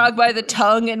the frog by the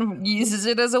tongue and uses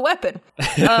it as a weapon.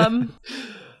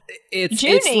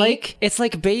 It's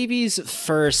like Baby's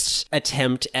first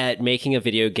attempt at making a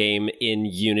video game in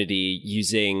Unity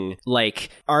using like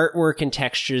artwork and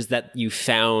textures that you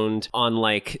found on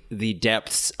like the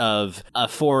depths of a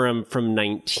forum from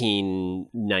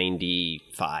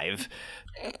 1995.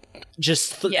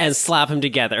 And slap them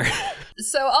together.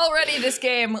 So already this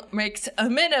game makes a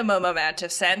minimum amount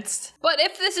of sense. But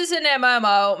if this is an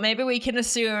MMO, maybe we can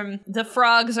assume the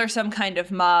frogs are some kind of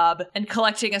mob, and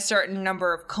collecting a certain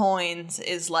number of coins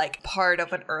is like part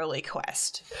of an early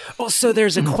quest. Oh, so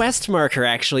there's a quest marker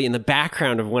actually in the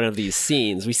background of one of these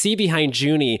scenes. We see behind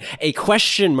Junie a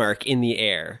question mark in the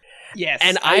air. Yes,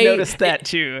 and I noticed that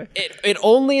too. It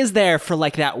only is there for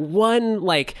like that one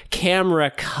like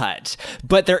camera cut,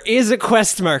 but there is a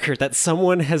quest marker that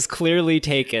someone has clearly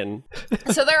taken.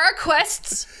 So there are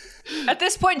quests. At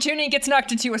this point, Junie gets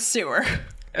knocked into a sewer.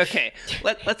 Okay,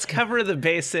 let's cover the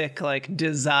basic like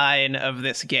design of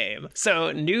this game.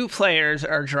 So new players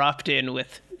are dropped in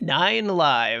with 9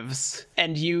 lives,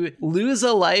 and you lose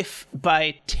a life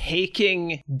by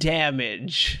taking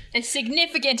damage. A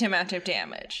significant amount of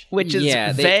damage. Which is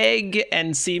vague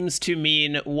and seems to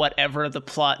mean whatever the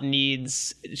plot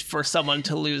needs for someone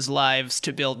to lose lives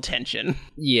to build tension.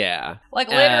 Yeah. Like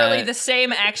literally the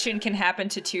same action can happen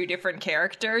to 2 different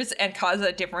characters and cause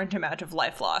a different amount of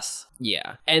life loss.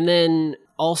 Yeah. And then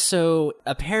also,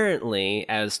 apparently,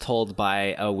 as told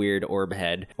by a weird orb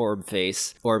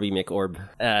face, Orby McOrb.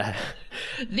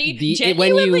 The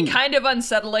genuinely kind of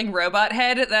unsettling robot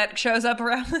head that shows up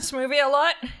around this movie a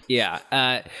lot.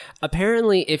 Yeah.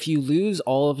 Apparently, if you lose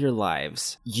all of your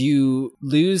lives, you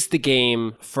lose the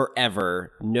game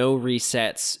forever. No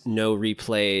resets, no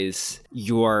replays.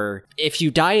 If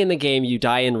you die in the game, you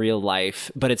die in real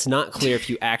life, but it's not clear if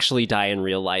you actually die in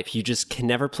real life. You just can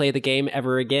never play the game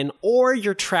ever again, or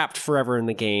you're trapped forever in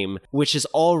the game, which is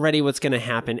already what's going to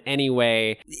happen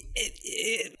anyway.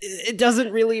 It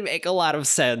doesn't really make a lot of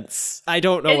sense. I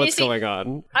don't know what's going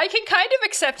on. I can kind of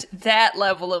accept that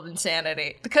level of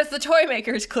insanity, because the toy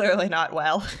maker is clearly not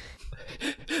well.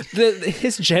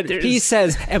 He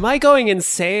says, "Am I going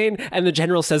insane?" And the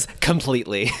general says,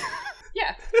 "Completely."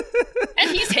 Yeah.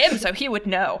 And he's him, so he would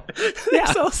know.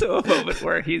 There's also a moment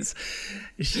where he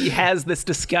has this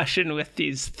discussion with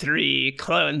these 3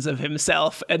 clones of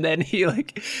himself, and then he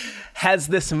like has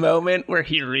this moment where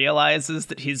he realizes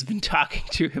that he's been talking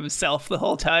to himself the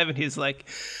whole time, and he's like,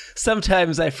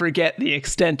 "Sometimes I forget the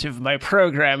extent of my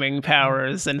programming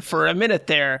powers, and for a minute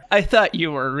there, I thought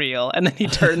you were real," and then he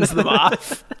turns them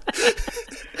off.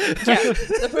 Yeah.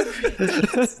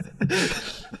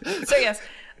 So yes.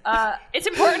 It's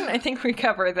important, I think, we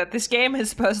cover that this game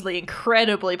is supposedly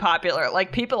incredibly popular.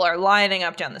 Like, people are lining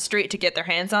up down the street to get their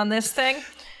hands on this thing.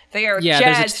 They are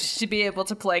jazzed to be able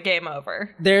to play Game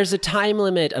Over. There's a time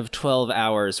limit of 12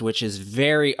 hours, which is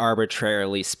very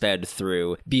arbitrarily sped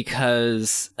through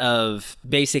because of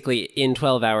basically in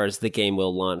 12 hours, the game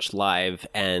will launch live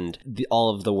and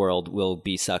all of the world will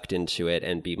be sucked into it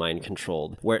and be mind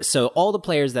controlled. So all the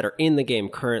players that are in the game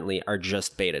currently are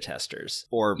just beta testers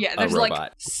or a robot. There's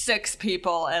like 6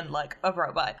 people and like a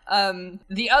robot.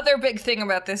 The other big thing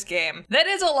about this game that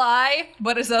is a lie,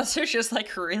 but is also just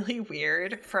like really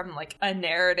weird from from like a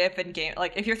narrative and game.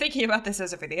 Like if you're thinking about this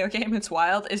as a video game, it's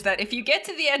wild, is that if you get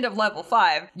to the end of level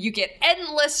 5, you get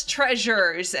endless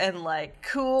treasures and like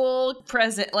cool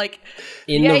present, like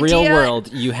in the real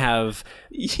world, you have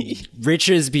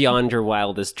riches beyond your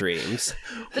wildest dreams.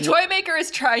 The toy maker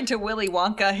is trying to Willy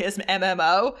Wonka his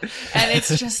MMO, and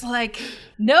it's just like,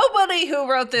 nobody who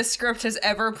wrote this script has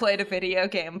ever played a video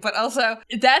game, but also,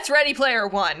 that's Ready Player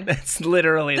One. That's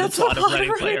literally the plot of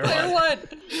Ready Player One.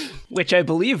 Which I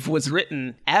believe was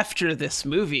written after this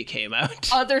movie came out.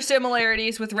 Other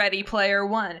similarities with Ready Player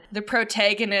One. The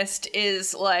protagonist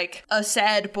is like a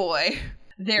sad boy.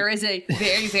 There is a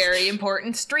very, very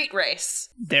important street race.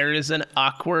 There is an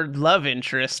awkward love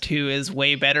interest who is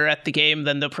way better at the game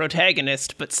than the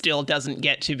protagonist, but still doesn't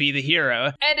get to be the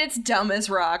hero. And it's dumb as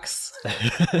rocks.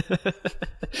 I've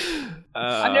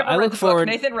never I read look the forward.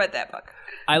 book. Nathan read that book.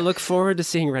 I look forward to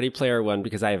seeing Ready Player One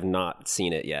because I have not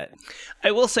seen it yet.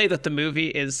 I will say that the movie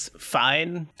is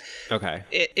fine. Okay.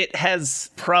 It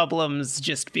has problems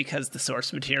just because the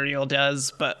source material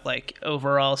does, but like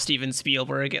overall, Steven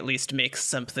Spielberg at least makes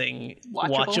something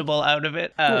watchable out of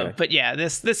it. But yeah,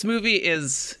 this movie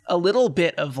is a little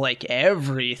bit of like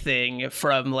everything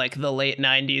from like the late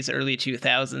 90s, early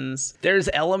 2000s. There's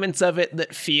elements of it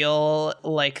that feel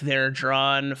like they're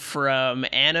drawn from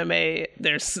anime.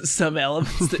 There's some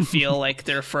elements that feel like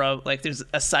they're from, like, there's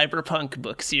a cyberpunk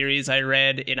book series I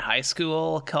read in high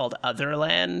school called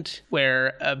Otherland,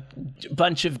 where a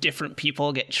bunch of different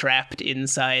people get trapped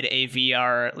inside a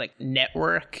VR like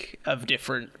network of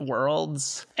different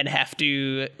worlds and have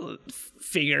to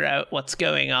figure out what's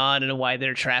going on and why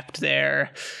they're trapped there.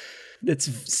 That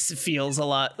feels a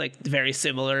lot like very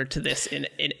similar to this in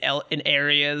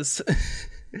areas.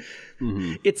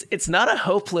 Mm-hmm. It's not a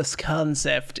hopeless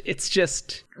concept. It's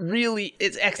just really,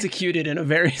 it's executed in a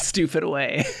very stupid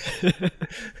way.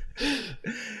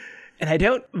 And I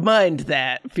don't mind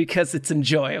that because it's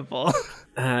enjoyable.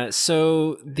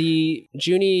 So the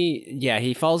Junie,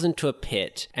 he falls into a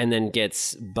pit and then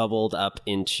gets bubbled up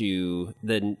into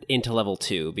level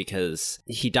 2 because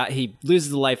he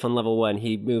loses the life on level 1.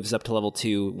 He moves up to level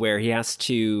 2 where he has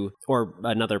to, or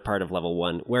another part of level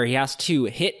 1, where he has to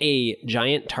hit a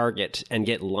giant target and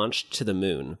get launched to the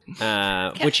moon,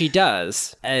 which he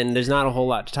does. And there's not a whole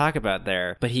lot to talk about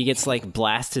there, but he gets like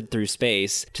blasted through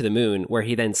space to the moon where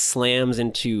he then slams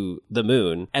into the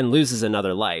moon and loses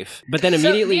another life. But then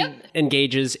immediately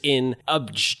engages in a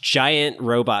giant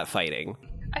robot fighting.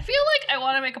 I feel like I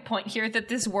want to make a point here that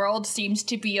this world seems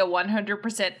to be a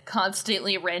 100%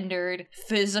 constantly rendered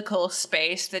physical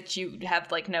space that you have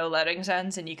like no loading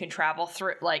zones and you can travel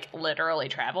through, like literally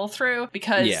travel through,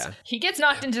 because he gets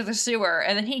knocked into the sewer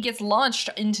and then he gets launched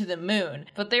into the moon.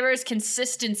 But there is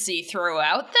consistency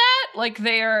throughout that. Like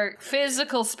they are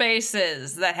physical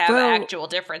spaces that have actual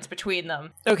difference between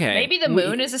them. Okay. Maybe the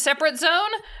moon is a separate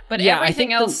zone, but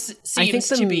everything else seems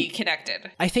to be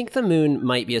connected. I think the moon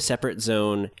might be a separate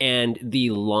zone. And the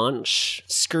launch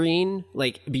screen,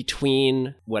 like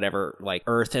between whatever, like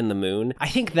Earth and the moon, I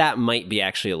think that might be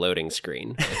actually a loading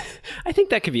screen. I think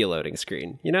that could be a loading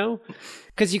screen, you know?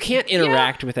 Because you can't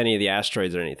interact with any of the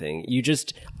asteroids or anything. You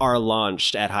just are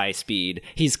launched at high speed.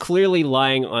 He's clearly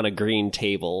lying on a green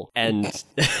table and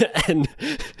and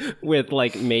with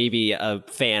like maybe a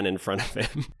fan in front of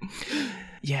him.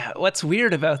 Yeah, what's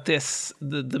weird about this,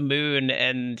 the moon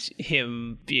and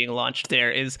him being launched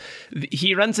there, is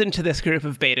he runs into this group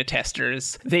of beta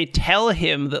testers. They tell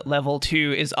him that level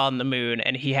 2 is on the moon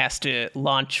and he has to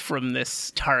launch from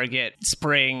this target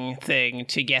spring thing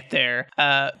to get there.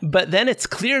 But then it's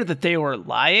clear that they were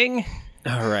lying.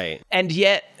 All right. And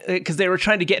yet, because they were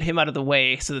trying to get him out of the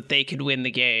way so that they could win the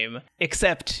game.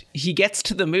 Except he gets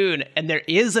to the moon and there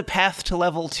is a path to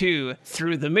level 2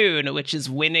 through the moon, which is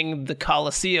winning the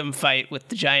Colosseum fight with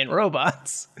the giant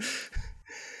robots.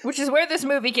 Which is where this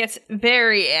movie gets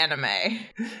very anime.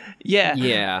 Yeah.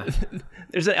 Yeah.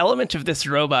 There's an element of this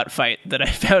robot fight that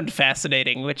I found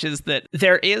fascinating, which is that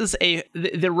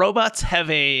the robots have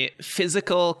a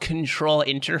physical control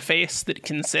interface that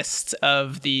consists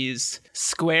of these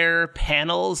square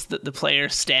panels that the player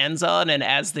stands on, and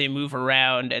as they move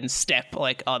around and step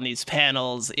like on these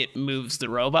panels, it moves the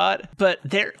robot. But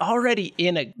they're already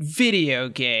in a video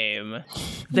game.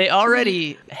 They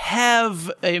already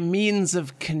have a means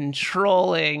of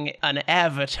controlling an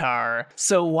avatar.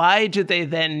 So why do they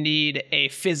then need a a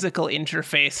physical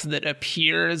interface that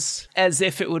appears as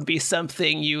if it would be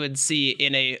something you would see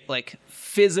in a like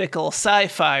physical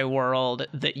sci-fi world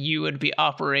that you would be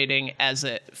operating as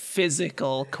a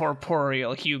physical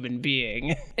corporeal human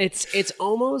being. It's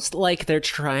almost like they're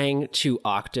trying to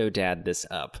Octodad this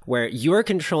up, where you're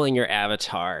controlling your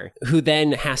avatar, who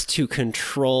then has to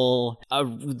control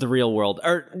the real world.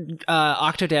 Or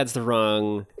Octodad's the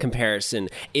wrong comparison.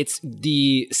 It's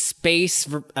the space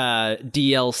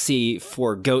DLC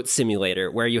for Goat Simulator,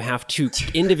 where you have to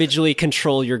individually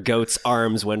control your goat's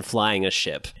arms when flying a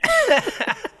ship.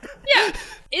 Yeah,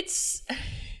 it's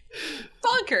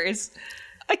bonkers.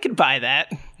 I could buy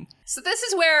that. So this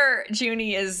is where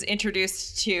Junie is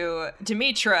introduced to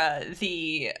Demetra,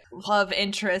 the love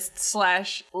interest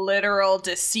 / literal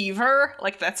deceiver.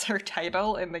 Like, that's her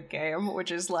title in the game,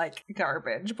 which is like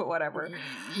garbage, but whatever.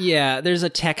 Yeah, there's a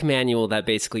tech manual that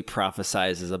basically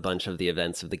prophesizes a bunch of the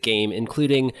events of the game,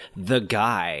 including the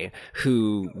guy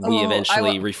who we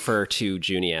eventually refer to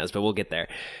Junie as, but we'll get there.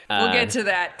 We'll get to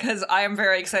that, because I am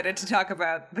very excited to talk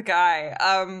about the guy.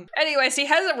 Anyways, he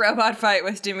has a robot fight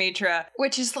with Demetra,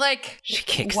 which is like, she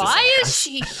kicks why is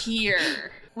she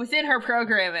here? Within her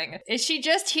programming, is she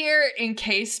just here in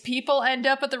case people end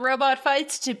up at the robot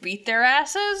fights to beat their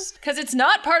asses? Because it's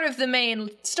not part of the main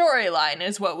storyline,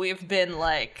 is what we've been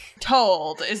like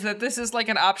told, is that this is like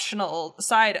an optional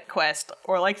side quest,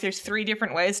 or like there's 3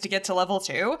 different ways to get to level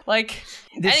 2. Like,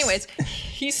 anyways,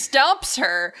 he stomps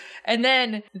her, and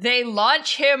then they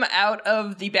launch him out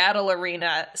of the battle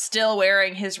arena, still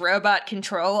wearing his robot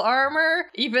control armor,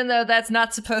 even though that's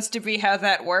not supposed to be how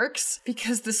that works,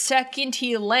 because the second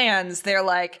he lands, they're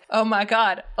like, oh my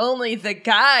god, only the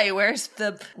guy wears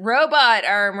the robot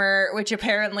armor, which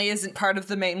apparently isn't part of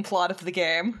the main plot of the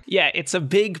game. Yeah, it's a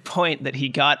big point that he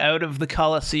got out of the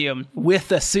Colosseum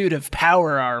with a suit of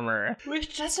power armor.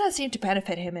 Which does not seem to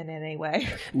benefit him in any way.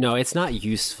 No, it's not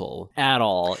useful at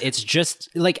all. It's just,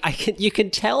 like, you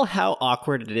can tell how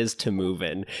awkward it is to move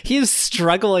in. He is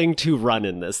struggling to run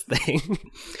in this thing.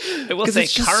 I will say,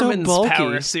 Carmen's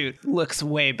power suit looks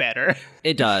way better.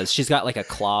 It does. She's got, like,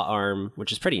 a claw arm,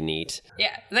 which is pretty neat.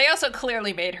 Yeah, they also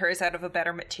clearly made hers out of a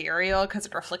better material because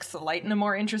it reflects the light in a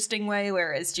more interesting way,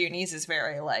 whereas Junie's is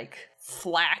very, like,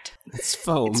 flat. It's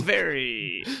foam. It's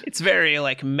very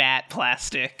like matte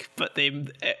plastic, but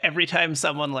every time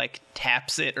someone like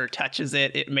taps it or touches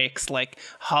it, it makes like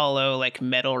hollow like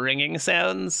metal ringing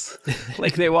sounds.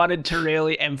 Like they wanted to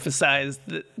really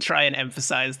try and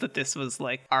emphasize that this was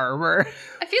like armor.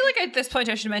 I feel like at this point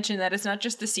I should mention that it's not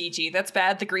just the CG that's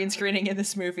bad. The green screening in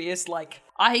this movie is like,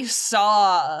 I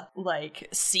saw like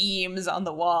seams on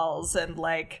the walls and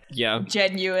like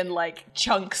genuine like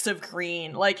chunks of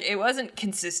green. Like it wasn't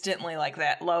consistently like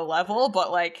that low level,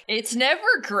 but like it's never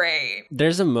great.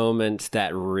 There's a moment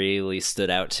that really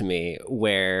stood out to me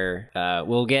where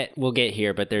we'll get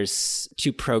here, but there's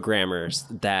 2 programmers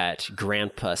that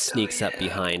Grandpa sneaks up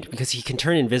behind because he can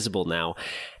turn invisible now.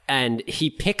 And he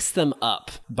picks them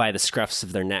up by the scruffs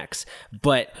of their necks.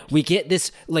 But we get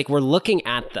this, like, we're looking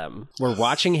at them. We're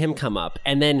watching him come up.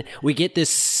 And then we get this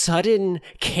sudden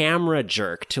camera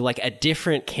jerk to, like, a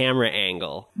different camera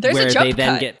angle. There's where a jump they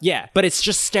then cut. Yeah, but it's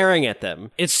just staring at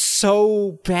them. It's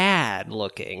so bad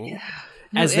looking. Yeah.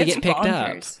 As they get picked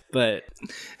up. But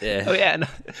yeah. Oh yeah, and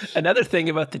another thing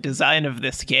about the design of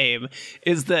this game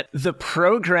is that the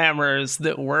programmers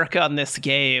that work on this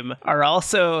game are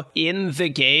also in the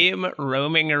game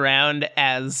roaming around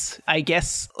as, I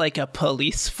guess, like a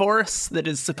police force that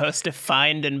is supposed to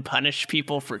find and punish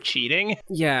people for cheating.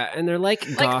 Yeah, and they're like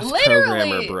goth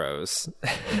programmer bros.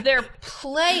 They're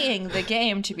playing the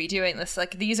game to be doing this.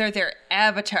 Like, these are their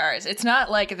avatars. It's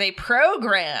not like they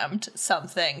programmed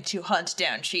something to hunt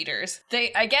down cheaters.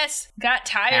 They, I guess, got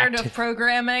tired of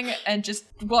programming and just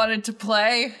wanted to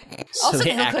play. So also,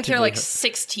 they look like they're like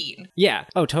 16. Yeah.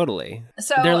 Oh, totally.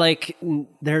 So they're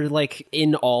like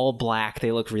in all black.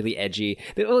 They look really edgy.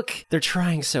 They're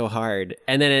trying so hard.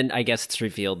 And then I guess it's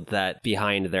revealed that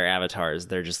behind their avatars,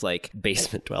 they're just like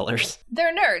basement dwellers.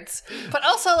 They're nerds, but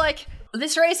also like,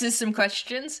 this raises some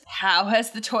questions. How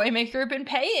has the toy maker been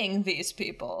paying these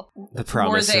people? The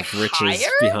promise of riches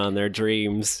beyond their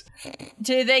dreams.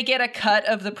 Do they get a cut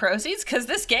of the proceeds? Because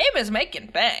this game is making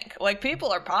bank. Like, people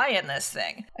are buying this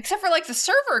thing. Except for, like, the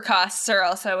server costs are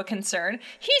also a concern.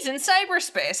 He's in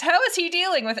cyberspace. How is he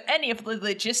dealing with any of the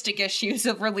logistic issues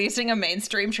of releasing a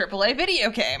mainstream AAA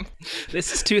video game?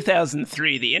 This is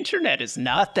 2003. The internet is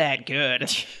not that good.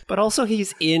 But also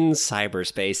he's in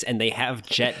cyberspace and they have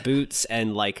jet boots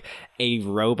and like a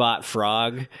robot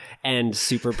frog and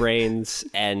super brains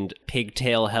and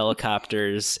pigtail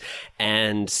helicopters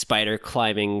and spider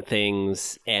climbing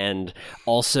things and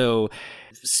also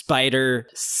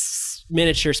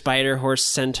miniature spider horse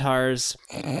centaurs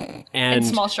and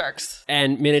small sharks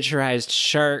and miniaturized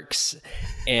sharks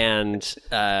and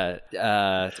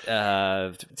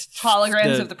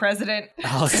holograms of the president.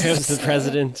 Holograms of the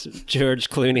president, George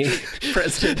Clooney.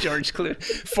 President George Clooney.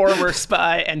 Former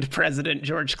spy and President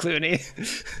George Clooney.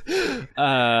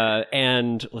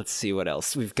 And let's see what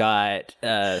else. We've got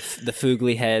the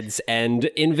Foogly heads and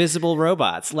invisible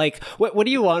robots. Like, what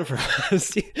do you want from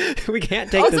us? We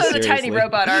can't take also this the seriously. tiny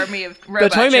robot army of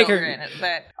robot Toymaker children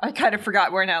that I kind of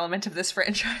forgot were an element of this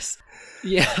franchise.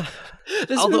 Yeah.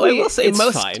 Although I will say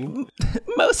fine.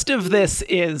 most of this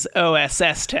is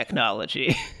OSS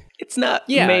technology. It's not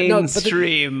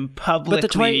mainstream,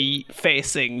 publicly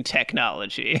facing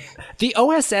technology. The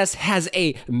OSS has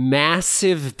a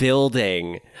massive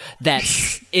building that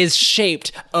is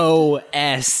shaped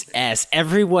OSS.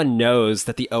 Everyone knows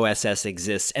that the OSS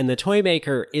exists, and the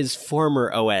Toymaker is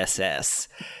former OSS.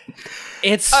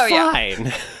 It's fine.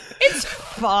 Yeah. It's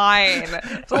fine.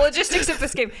 The logistics of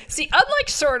this game. See, unlike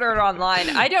Sword Art Online,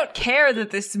 I don't care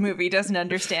that this movie doesn't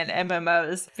understand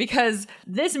MMOs, because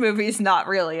this movie's not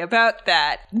really about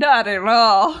that. Not at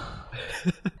all.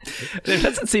 There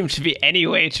doesn't seem to be any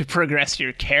way to progress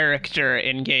your character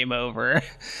in Game Over.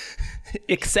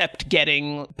 Except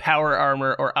getting power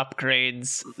armor or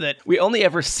upgrades that we only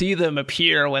ever see them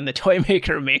appear when the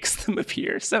Toymaker makes them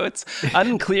appear. So it's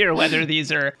unclear whether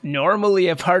these are normally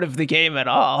a part of the game at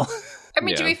all. I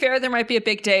mean, to be fair, there might be a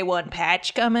big day one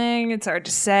patch coming. It's hard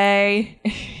to say.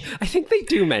 I think they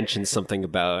do mention something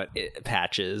about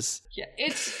patches. Yeah,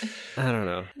 I don't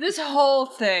know. This whole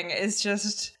thing is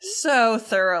just so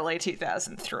thoroughly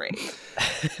 2003.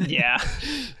 Yeah.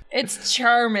 It's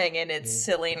charming in its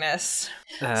silliness.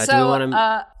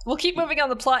 We'll keep moving on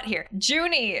the plot here.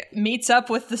 Junie meets up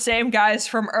with the same guys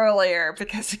from earlier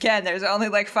because, again, there's only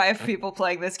like 5 people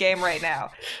playing this game right now.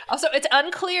 Also, it's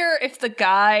unclear if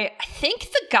I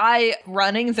think the guy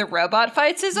running the robot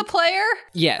fights is a player.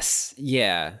 Yes,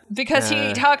 yeah. Because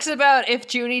he talks about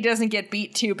if Junie doesn't get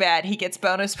beat too bad, he gets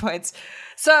bonus points.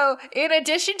 So, in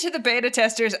addition to the beta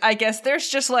testers, I guess there's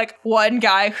just like one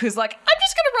guy who's like, I'm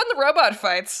just gonna run the robot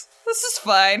fights. This is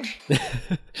fine.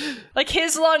 Like,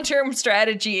 his long-term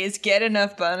strategy is get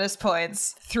enough bonus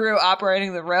points through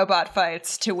operating the robot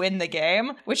fights to win the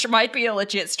game, which might be a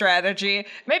legit strategy.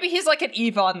 Maybe he's like an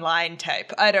EVE Online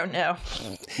type. I don't know.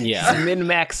 Yeah.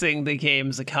 Min-maxing the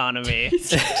game's economy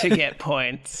to get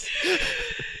points.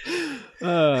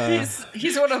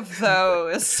 He's one of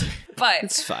those. But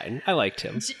it's fine. I liked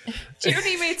him.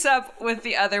 Junie meets up with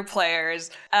the other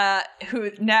players, who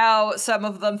now some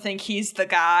of them think he's the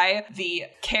guy, the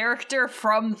character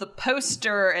from the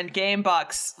poster and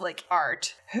Gamebox like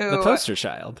art. The poster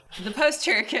child. The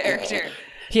poster character.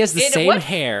 He has the same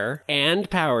hair and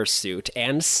power suit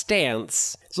and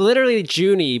stance. It's literally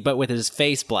Junie, but with his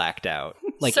face blacked out,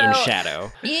 like in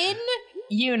shadow. In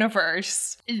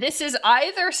universe, this is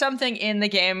either something in the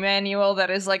game manual that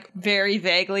is like very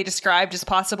vaguely described as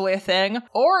possibly a thing,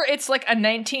 or it's like a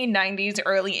 1990s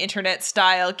early internet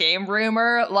style game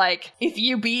rumor, like if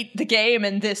you beat the game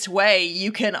in this way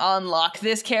you can unlock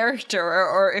this character,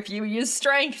 or if you use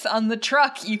strength on the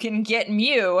truck you can get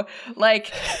Mew.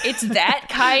 Like, it's that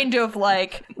kind of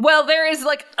like, well, there is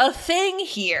like a thing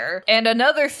here and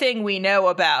another thing we know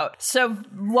about, so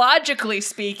logically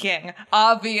speaking,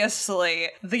 obviously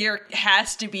there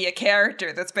has to be a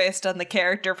character that's based on the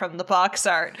character from the box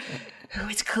art, who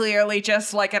is clearly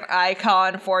just like an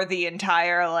icon for the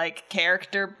entire like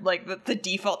character, like the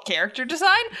default character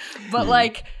design, but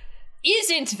like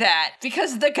isn't that,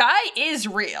 because the guy is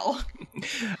real.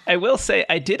 I will say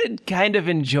I did kind of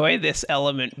enjoy this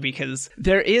element because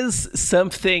there is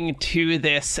something to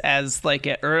this as like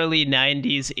an early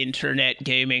 90s internet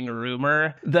gaming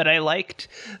rumor that I liked.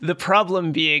 The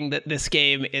problem being that this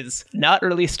game is not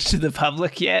released to the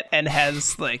public yet and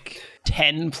has like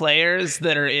 10 players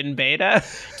that are in beta.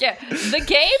 Yeah, the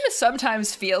game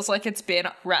sometimes feels like it's been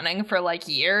running for like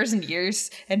years and years,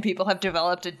 and people have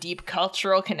developed a deep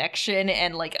cultural connection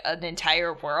and like an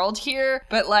entire world here,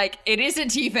 but like it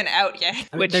isn't even out yet.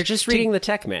 I mean, they're just reading the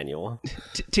tech manual.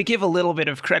 To give a little bit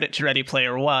of credit to Ready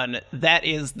Player One, that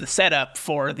is the setup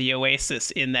for the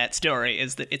Oasis in that story,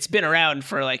 is that it's been around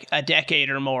for like a decade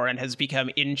or more and has become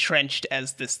entrenched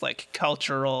as this like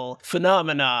cultural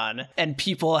phenomenon, and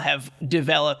people have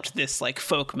developed this like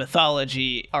folk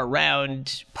mythology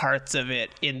around parts of it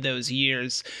in those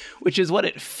years, which is what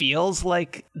it feels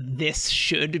like this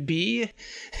should be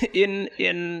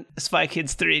in Spy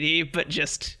Kids 3D, but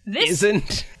just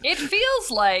isn't. It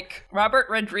feels like Robert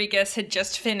Rodriguez had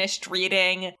just finished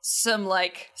reading some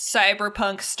like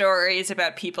cyberpunk stories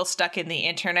about people stuck in the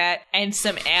internet and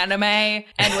some anime,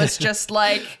 and was just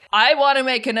like, I want to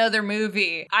make another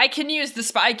movie. I can use the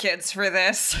Spy Kids for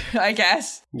this, I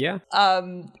guess. Yeah.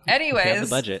 Anyways. They have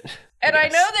the budget. And I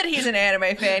know that he's an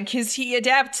anime fan because he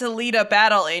adapts Alita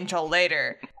Battle Angel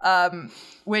later,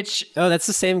 which... Oh, that's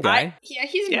the same guy? Yeah,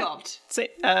 he's involved.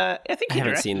 I think he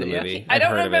haven't seen the movie. I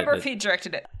don't remember if he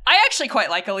directed it. I actually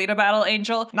quite like Alita Battle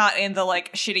Angel, not in the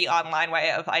like shitty online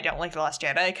way of I don't like The Last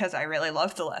Jedi, because I really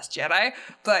love The Last Jedi,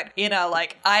 but in a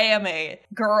like I am a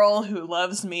girl who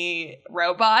loves me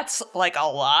robots like a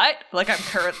lot. Like I'm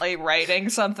currently writing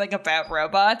something about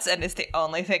robots, and it's the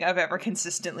only thing I've ever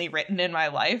consistently written in my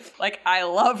life. Like I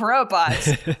love robots,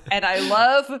 and I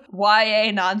love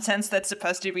YA nonsense that's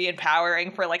supposed to be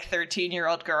empowering for like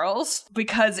 13-year-old girls,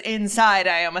 because inside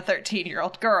I am a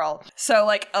 13-year-old girl. So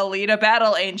like Alita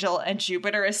Battle Angel and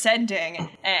Jupiter Ascending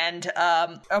and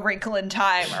A Wrinkle in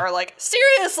Time are like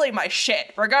seriously my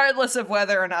shit, regardless of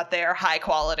whether or not they are high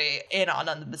quality in on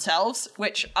themselves,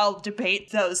 which I'll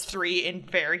debate those three in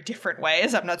very different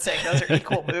ways. I'm not saying those are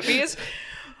equal movies.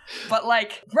 But,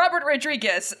 like, Robert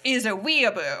Rodriguez is a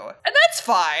weeaboo. And that's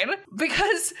fine,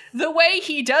 because the way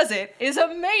he does it is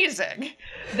amazing.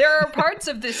 There are parts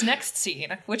of this next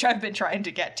scene, which I've been trying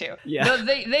to get to. Yeah.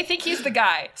 They think he's the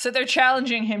guy, so they're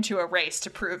challenging him to a race to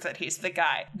prove that he's the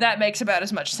guy. That makes about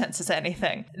as much sense as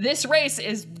anything. This race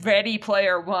is Ready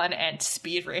Player One and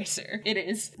Speed Racer. It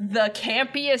is the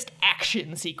campiest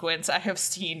action sequence I have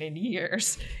seen in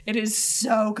years. It is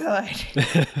so good.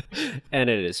 And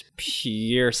it is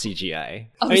pure CGI.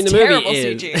 Oh, I mean, the movie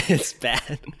is CG. It's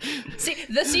bad. See,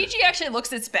 the CG actually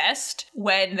looks its best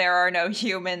when there are no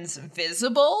humans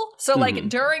visible. So, like,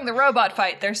 during the robot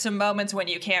fight, there's some moments when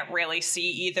you can't really see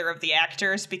either of the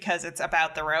actors because it's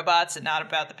about the robots and not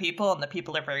about the people, and the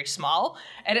people are very small.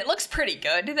 And it looks pretty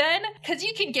good then, because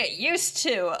you can get used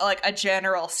to, like, a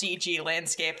general CG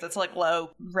landscape that's, like,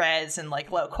 low res and,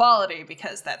 like, low quality,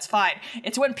 because that's fine.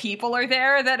 It's when people are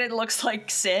there that it looks like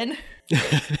Sin.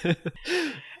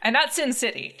 And not Sin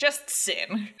City, just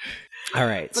Sin. All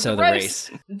right, But so the race.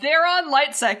 They're on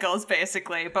light cycles,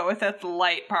 basically, but without the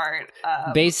light part.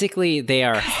 Basically, they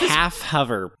are half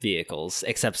hover vehicles,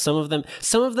 except some of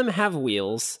them have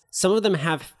wheels. Some of them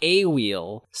have a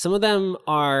wheel. Some of them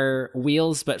are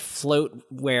wheels but float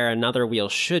where another wheel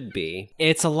should be.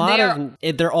 It's a lot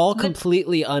they're all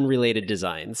completely unrelated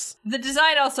designs. The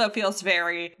design also feels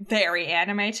very, very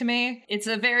anime to me. It's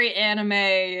a very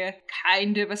anime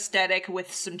kind of aesthetic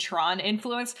with some Tron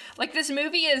influence. Like, this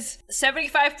movie is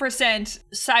 75%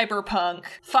 cyberpunk,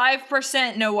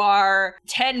 5% noir,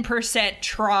 10%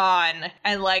 Tron,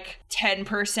 and like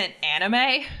 10%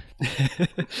 anime.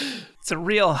 It's a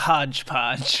real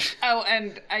hodgepodge. Oh,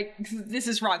 and this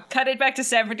is wrong. Cut it back to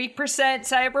 70%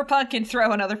 cyberpunk and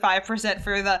throw another 5%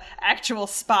 for the actual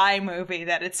spy movie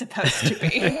that it's supposed to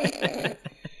be.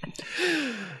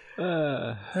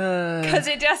 Because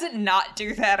it doesn't not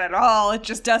do that at all. It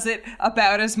just does it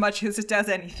about as much as it does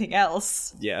anything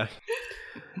else. Yeah.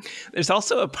 There's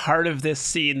also a part of this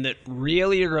scene that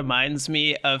really reminds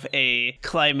me of a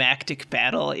climactic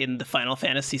battle in the Final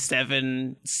Fantasy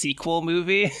VII sequel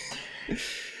movie.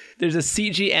 There's a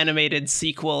CG animated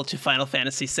sequel to Final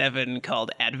Fantasy VII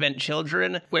called Advent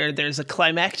Children, where there's a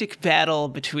climactic battle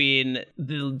between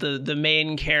the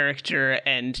main character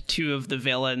and two of the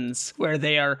villains, where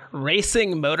they are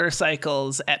racing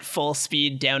motorcycles at full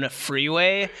speed down a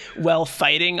freeway while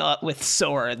fighting with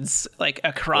swords, like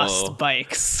across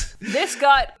bikes. This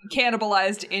got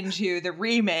cannibalized into the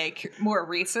remake more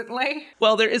recently.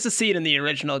 Well, there is a scene in the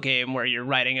original game where you're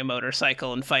riding a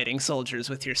motorcycle and fighting soldiers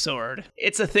with your sword.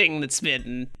 It's a thing that's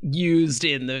been used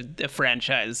in the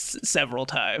franchise several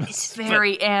times. It's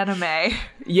very anime.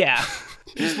 Yeah.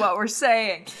 Is what we're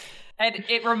saying. And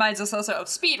it reminds us also of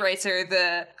Speed Racer,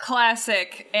 the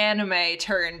classic anime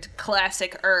turned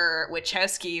classic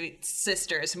Wachowski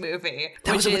sisters movie.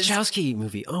 That was a Wachowski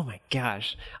movie. Oh my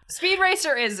gosh. Speed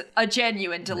Racer is a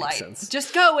genuine delight.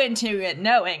 Just go into it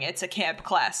knowing it's a camp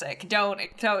classic. Don't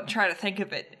try to think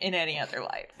of it in any other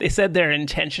light. They said their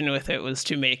intention with it was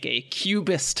to make a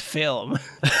cubist film,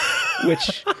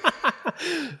 which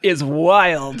is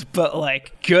wild, but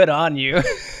like, good on you.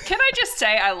 Can I just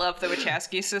say I love the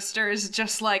Wachowski sisters,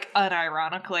 just like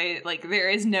unironically. Like, there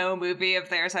is no movie of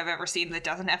theirs I've ever seen that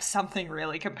doesn't have something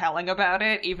really compelling about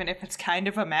it, even if it's kind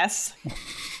of a mess.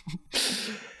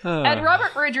 And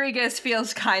Robert Rodriguez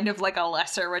feels kind of like a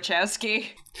lesser Wachowski.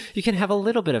 You can have a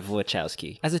little bit of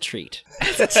Wachowski as a treat.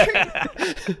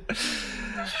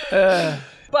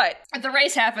 But the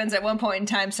race happens. At one point in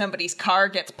time, somebody's car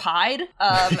gets pied.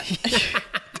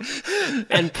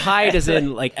 And pied is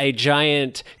in like a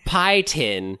giant pie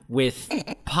tin with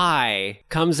pie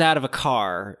comes out of a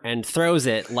car and throws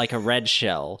it like a red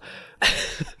shell.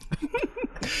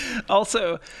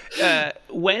 Also,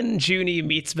 when Junie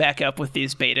meets back up with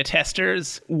these beta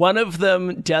testers, one of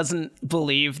them doesn't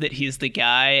believe that he's the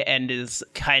guy and is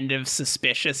kind of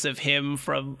suspicious of him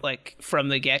from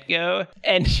the get-go.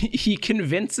 And he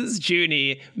convinces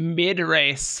Junie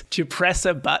mid-race to press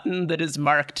a button that is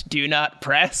marked "Do Not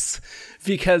Press,"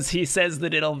 because he says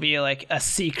that it'll be like a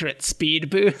secret speed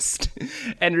boost.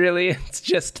 And really, it's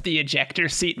just the ejector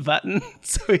seat button.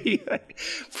 So he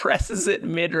presses it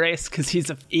mid-race because he's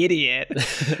an idiot.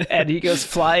 And he goes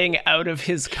flying out of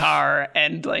his car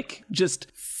and just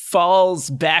falls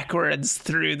backwards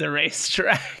through the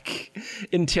racetrack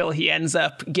until he ends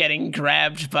up getting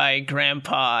grabbed by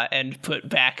Grandpa and put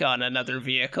back on another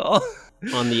vehicle.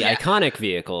 On the iconic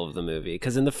vehicle of the movie,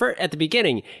 because at the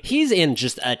beginning, he's in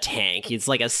just a tank. He's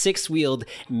like a 6-wheeled,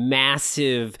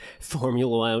 massive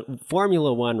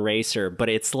Formula One racer, but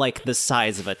it's like the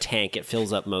size of a tank. It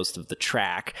fills up most of the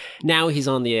track. Now he's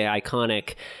on the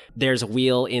iconic. There's a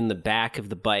wheel in the back of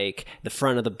the bike. The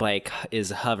front of the bike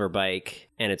is a hover bike,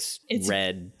 and it's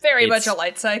red. Very much a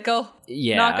light cycle.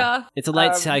 Yeah, knockoff. It's a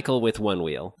light cycle with one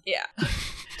wheel. Yeah.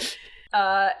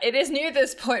 It is near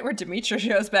this point where Demetra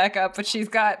shows back up, but she's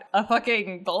got a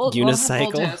fucking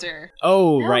unicycle bulldozer.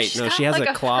 Oh, right. No, she has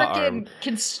a claw arm.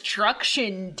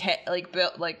 Construction truck.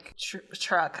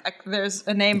 There's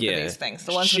a name for these things.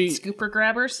 The ones with scooper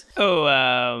grabbers. Oh,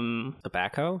 a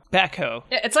backhoe? Backhoe.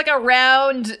 Yeah, it's like a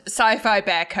round sci-fi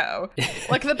backhoe.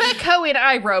 Like the backhoe in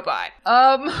iRobot.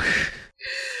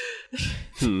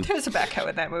 There's a backhoe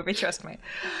in that movie, trust me.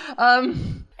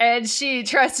 And she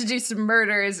tries to do some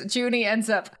murders. Junie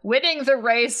ends up winning the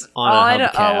race on a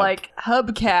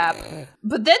hubcap.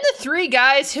 But then the 3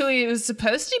 guys who he was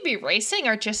supposed to be racing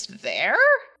are just there?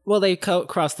 Well, they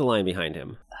crossed the line behind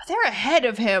him. They're ahead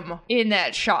of him in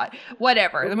that shot.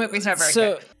 Whatever. The movie's not very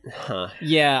good.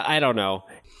 Yeah, I don't know.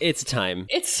 It's time.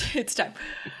 It's time.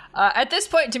 At this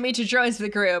point, Demetra joins the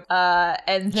group,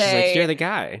 and she's like, "You're the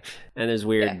guy," and there's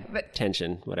weird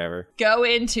tension. Whatever. Go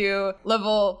into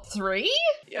level 3.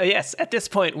 Yes. At this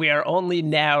point, we are only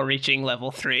now reaching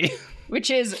level 3. Which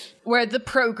is where the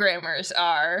programmers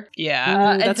are.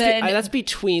 Yeah. That's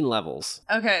between levels.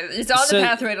 Okay, it's on the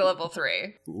pathway to level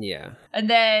 3. Yeah. And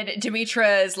then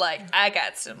Demetra is like, I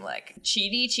got some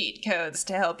cheaty cheat codes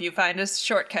to help you find a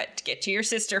shortcut to get to your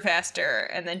sister faster.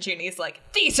 And then Junie's like,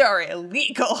 these are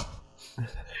illegal.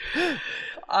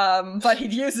 But he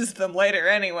uses them later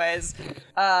anyways.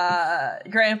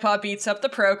 Grandpa beats up the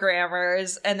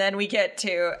programmers, and then we get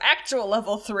to actual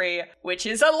level 3, which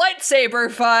is a lightsaber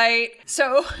fight.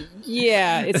 So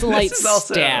yeah, it's a light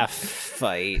staff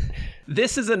fight.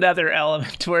 This is another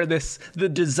element where the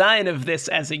design of this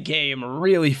as a game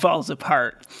really falls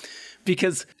apart.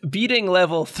 Because beating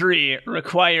level 3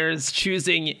 requires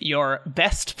choosing your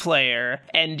best player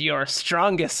and your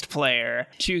strongest player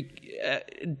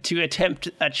to attempt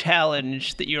a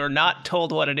challenge that you're not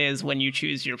told what it is when you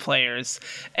choose your players.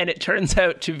 And it turns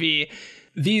out to be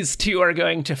these 2 are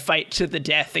going to fight to the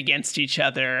death against each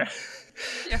other.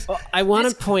 Yes. Well, I want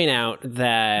to point out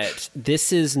that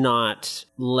this is not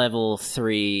level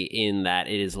 3 in that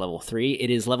it is level 3. It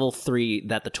is level 3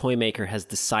 that the toy maker has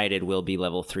decided will be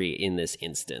level 3 in this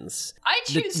instance. I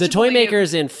choose the toy maker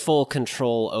is in full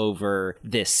control over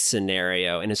this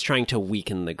scenario and is trying to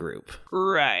weaken the group.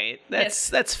 Right.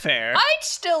 That's fair. I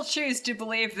still choose to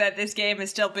believe that this game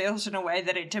is still built in a way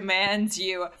that it demands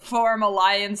you form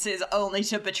alliances only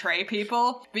to betray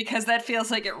people, because that feels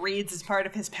like it reads as part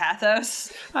of his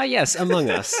pathos. Yes, Among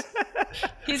Us.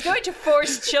 He's going to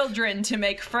force children to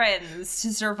make friends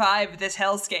to survive this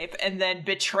hellscape and then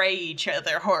betray each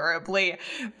other horribly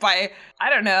by, I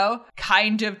don't know,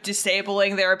 kind of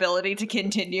disabling their ability to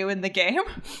continue in the game.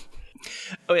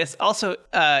 Oh, yes. Also,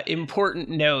 important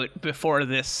note before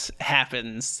this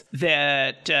happens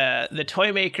that the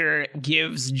toy maker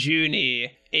gives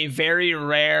Junie a very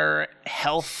rare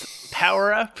health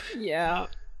power-up. Yeah.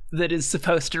 That is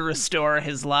supposed to restore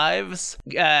his lives.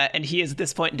 And he is at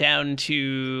this point down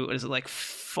to, what is it, like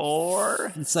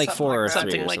 4? It's like 4 or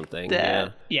 3 or something.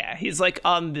 Yeah, he's like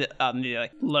on the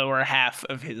like, lower half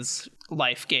of his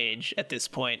life gauge at this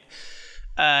point.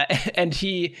 And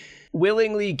he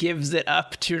willingly gives it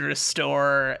up to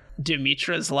restore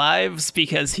Demetra's lives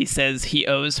because he says he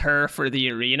owes her for the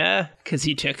arena because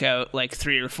he took out like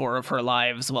 3 or 4 of her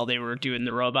lives while they were doing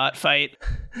the robot fight.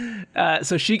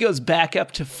 So she goes back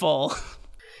up to full.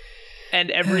 And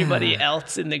everybody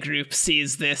else in the group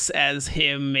sees this as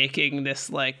him making this,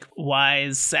 like,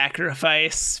 wise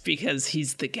sacrifice because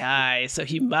he's the guy, so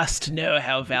he must know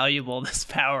how valuable this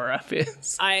power-up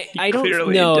is. I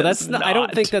don't know. That's not. I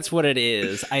don't think that's what it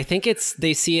is. I think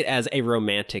they see it as a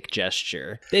romantic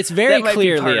gesture. It's very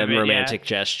clearly a romantic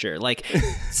gesture. Like,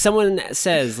 someone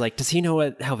says, like, does he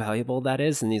know how valuable that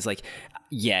is? And he's like,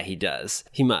 yeah, he does.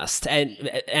 He must.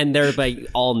 And they're like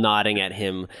all nodding at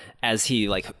him as he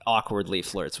like awkwardly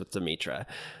flirts with Demetra.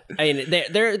 I mean,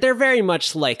 they're very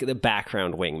much like the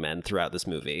background wingmen throughout this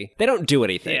movie. They don't do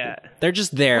anything. Yeah. They're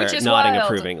just there nodding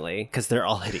approvingly because they're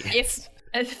all idiots.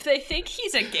 If they think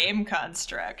he's a game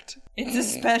construct, it's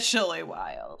especially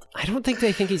wild. I don't think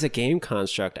they think he's a game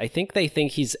construct. I think they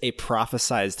think he's a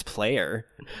prophesized player.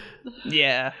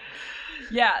 Yeah.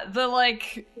 Yeah, the,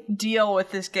 like, deal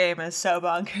with this game is so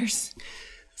bonkers.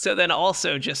 So then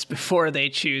also, just before they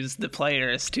choose the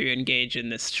players to engage in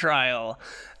this trial,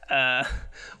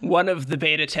 one of the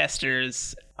beta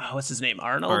testers, what's his name,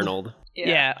 Arnold?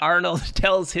 Yeah, Arnold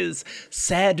tells his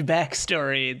sad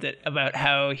backstory about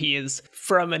how he is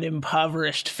from an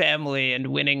impoverished family and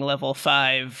winning level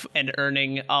 5 and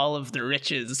earning all of the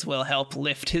riches will help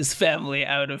lift his family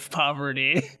out of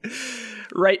poverty.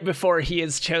 Right before he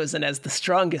is chosen as the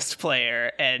strongest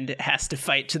player and has to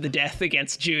fight to the death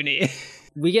against Junie.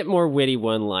 We get more witty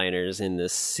one-liners in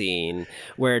this scene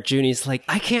where Junie's like,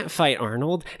 I can't fight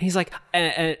Arnold. And he's like,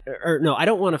 no, I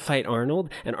don't want to fight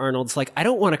Arnold. And Arnold's like, I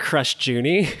don't want to crush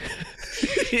Junie.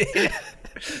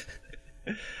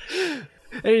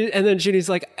 And then Junie's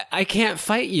like, I can't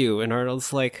fight you. And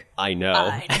Arnold's like, I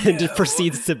know. And just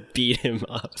proceeds to beat him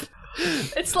up.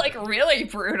 It's like really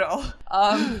brutal.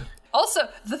 Also,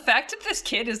 the fact that this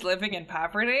kid is living in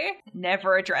poverty,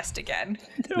 never addressed again.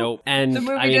 Nope. And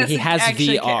I mean, he has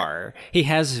VR. He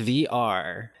has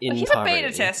VR in he's poverty. He's a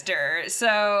beta tester,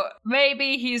 so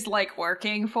maybe he's like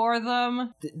working for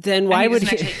them. Then why would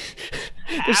he?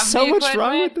 There's so much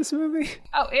wrong with this movie.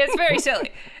 Oh, it's very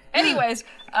silly. Anyways,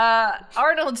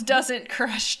 Arnold doesn't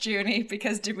crush Junie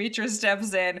because Demetra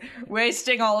steps in,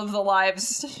 wasting all of the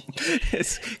lives.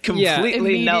 It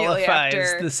completely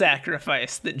nullifies the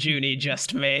sacrifice that Junie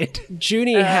just made.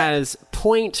 Junie has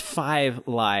 0.5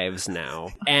 lives now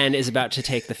and is about to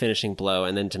take the finishing blow,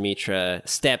 and then Demetra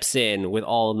steps in with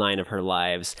all 9 of her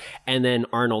lives, and then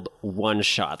Arnold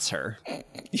one-shots her.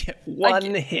 Yeah,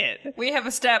 one hit. We have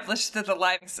established that the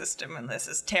lighting system in this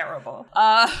is terrible.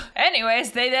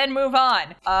 Anyways, they then move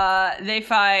on. They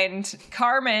find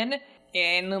Carmen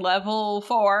in level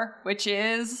 4, which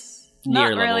is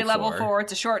not really level 4.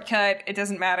 It's a shortcut. It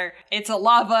doesn't matter. It's a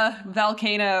lava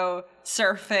volcano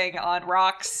surfing on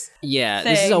rocks. Yeah,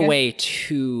 this is a way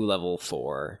to level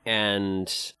 4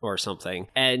 or something.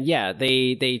 And yeah,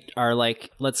 they are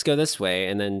like, let's go this way.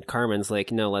 And then Carmen's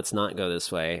like, no, let's not go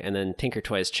this way. And then Tinker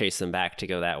Toys chase them back to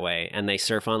go that way. And they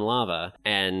surf on lava.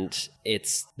 And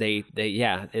it's they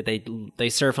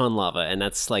surf on lava, and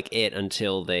that's like it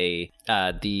until the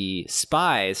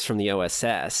spies from the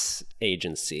OSS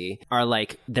agency are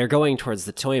like, they're going towards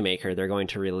the toy maker, they're going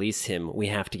to release him, we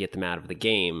have to get them out of the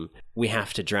game, we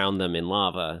have to drown them in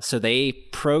lava. So they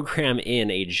program in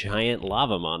a giant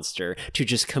lava monster to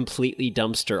just completely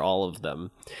dumpster all of them.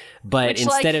 But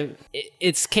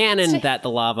it's canon that the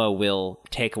lava will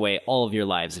take away all of your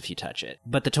lives if you touch it.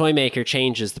 But the toy maker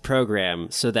changes the program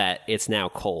so that it's now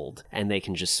cold and they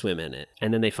can just swim in it.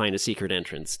 And then they find a secret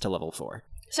entrance to level 4.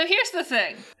 So here's the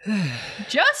thing.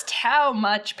 Just how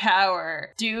much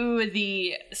power do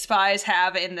the spies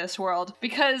have in this world?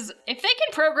 Because if they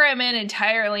can program in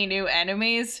entirely new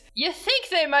enemies, you think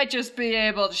they might just be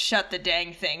able to shut the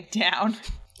dang thing down.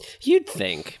 You'd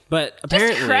think, but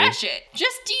apparently... Just crash it.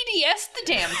 Just DDS the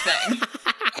damn thing.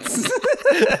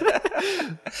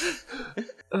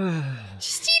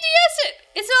 Just DDS it.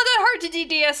 It's not that hard to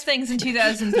DDS things in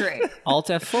 2003. Alt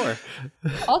F4.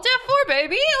 Alt F4,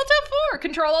 baby. Alt F4.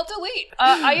 Control Alt Delete.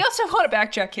 I also want to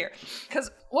backtrack here because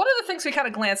one of the things we kind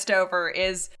of glanced over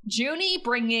is Junie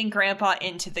bringing Grandpa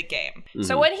into the game. Mm-hmm.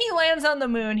 So when he lands on the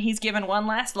moon, he's given one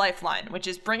last lifeline, which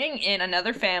is bringing in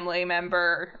another family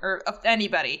member or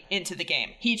anybody into the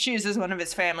game. He chooses one of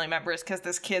his family members because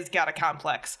this kid's got a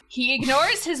complex. He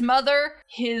ignores his mother,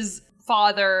 his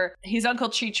father, his uncle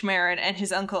Cheech Marin, and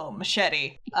his uncle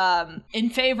Machete in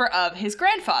favor of his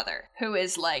grandfather, who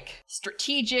is like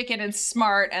strategic and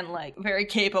smart and like very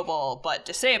capable but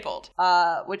disabled.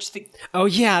 Oh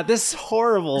yeah, this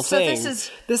horrible thing.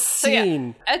 This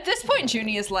scene. Yeah, at this point,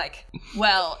 Junie is like,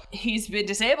 well, he's been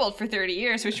disabled for 30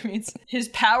 years, which means his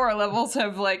power levels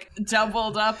have like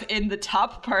doubled up in the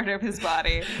top part of his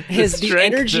body. The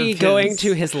energy going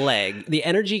to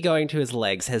his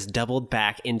legs has doubled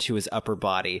back into his upper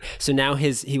body. So now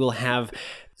he will have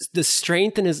the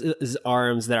strength in his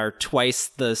arms that are twice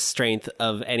the strength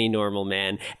of any normal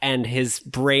man, and his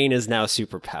brain is now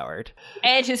superpowered.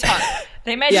 And his heart.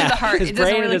 They mention the heart. It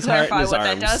doesn't really clarify what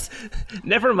that does.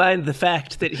 Never mind the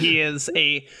fact that he is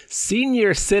a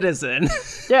senior citizen.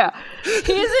 Yeah. He's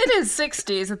in his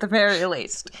 60s at the very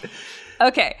least.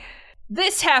 Okay.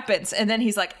 This happens, and then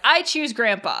he's like, I choose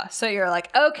Grandpa. So you're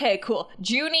like, okay, cool.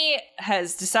 Junie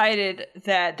has decided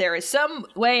that there is some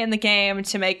way in the game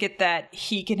to make it that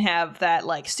he can have that,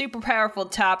 like, super powerful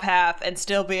top half and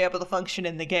still be able to function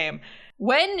in the game.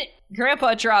 When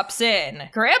Grandpa drops in,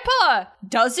 Grandpa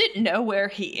doesn't know where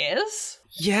he is.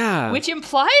 Yeah. Which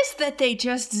implies that they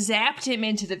just zapped him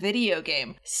into the video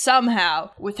game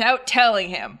somehow without telling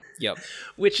him. Yep.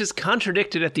 Which is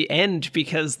contradicted at the end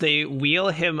because they wheel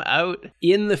him out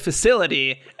in the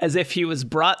facility as if he was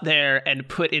brought there and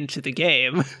put into the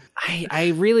game.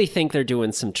 I really think they're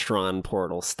doing some Tron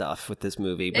Portal stuff with this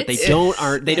movie, but they don't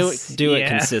do it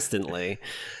consistently.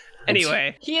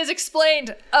 Anyway. He has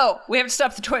explained, we have to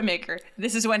stop the toy maker.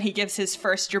 This is when he gives his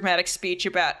first dramatic speech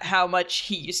about how much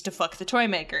he used to fuck the toy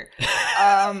maker.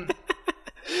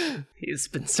 He's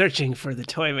been searching for the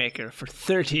toy maker for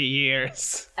 30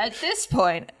 years. At this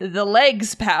point, the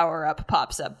legs power-up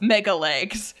pops up. Mega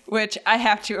legs, which I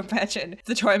have to imagine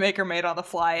the toy maker made on the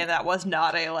fly, and that was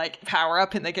not a, like,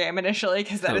 power-up in the game initially,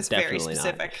 because that is very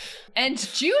specific. Not. And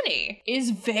Junie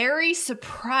is very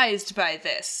surprised by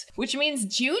this, which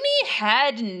means Junie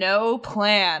had no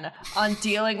plan on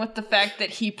dealing with the fact that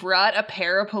he brought a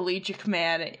paraplegic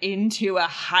man into a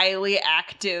highly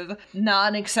active,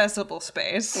 non-accessible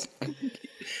space.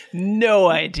 No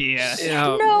idea.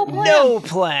 No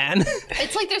plan.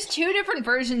 It's like there's two different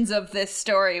versions of this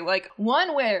story. Like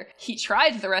one where he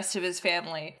tried the rest of his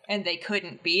family and they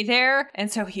couldn't be there.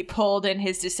 And so he pulled in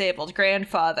his disabled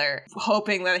grandfather,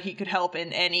 hoping that he could help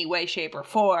in any way, shape, or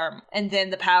form. And then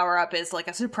the power up is like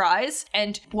a surprise.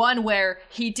 And one where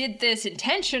he did this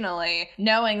intentionally,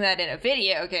 knowing that in a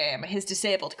video game, his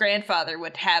disabled grandfather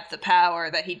would have the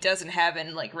power that he doesn't have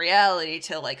in like reality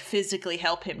to like physically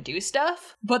help him do stuff.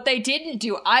 But they didn't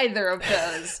do either of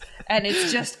those, and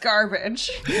it's just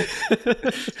garbage.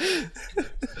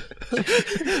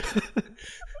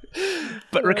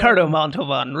 But Ricardo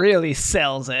Montalban really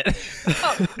sells it.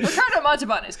 Ricardo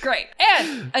Montalban is great.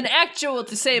 And an actual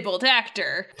disabled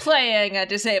actor playing a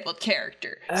disabled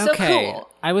character. Okay. So cool.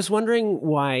 I was wondering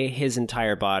why his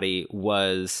entire body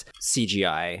was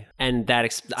CGI, and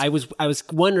I was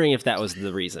wondering if that was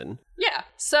the reason. Yeah,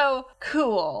 so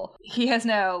cool. He has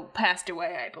now passed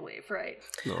away, I believe, right?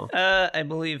 No. I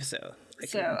believe so.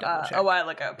 A while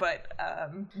ago, but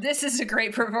this is a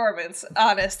great performance,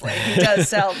 honestly. He does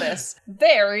sell this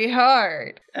very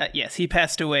hard. Yes, he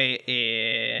passed away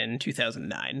in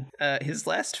 2009. His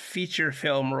last feature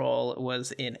film role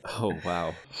was in... Oh,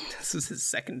 wow. This was his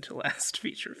second to last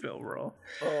feature film role.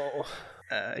 Oh.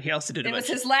 He also did It was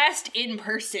his last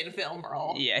in-person film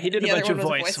role. Yeah, he did a bunch of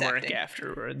voice work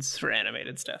afterwards for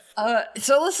animated stuff.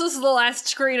 So this was the last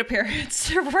screen appearance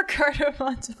of Ricardo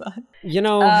Montalban. You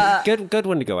know, good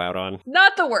one to go out on.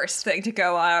 Not the worst thing to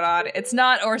go out on. It's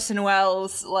not Orson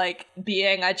Welles, like,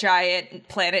 being a giant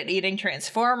planet-eating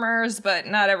Transformers, but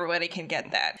not everybody can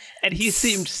get that. And he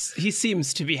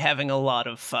seems to be having a lot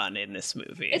of fun in this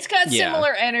movie. It's got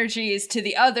similar energies to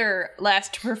the other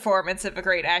last performance of a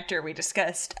great actor we discussed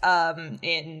discussed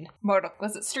in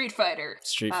Street Fighter?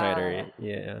 Street Fighter,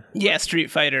 yeah. Yeah,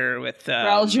 Street Fighter with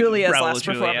Raul Julia's last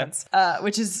Julia. performance,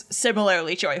 which is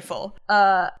similarly joyful.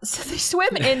 So they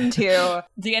swim into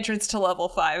the entrance to level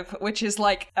 5, which is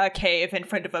like a cave in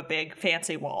front of a big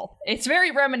fancy wall. It's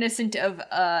very reminiscent of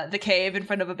the cave in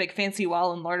front of a big fancy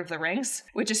wall in Lord of the Rings,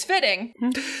 which is fitting.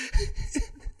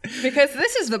 Because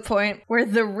this is the point where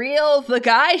the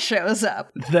guy shows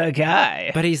up. The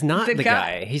guy. But he's not the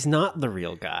guy. He's not the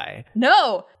real guy.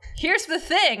 No, here's the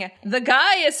thing. The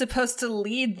guy is supposed to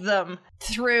lead them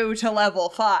through to level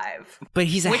 5. But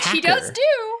he's a hacker. Which he does do.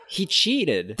 He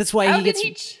cheated. That's why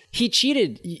he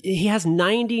cheated. He has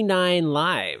 99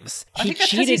 lives. He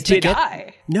cheated to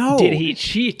get. No. Did he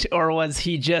cheat, or was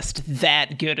he just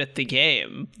that good at the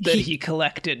game that he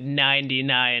collected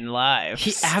 99 lives?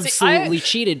 He absolutely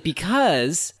cheated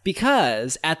because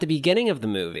at the beginning of the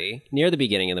movie, near the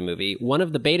beginning of the movie, one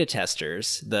of the beta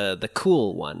testers, the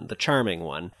cool one, the charming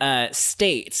one,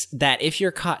 states that if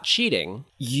you're caught cheating,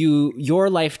 your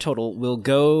life total will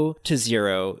go to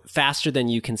 0 faster than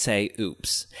you can say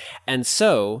oops. And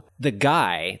so the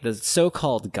guy, the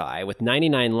so-called guy with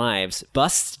 99 lives,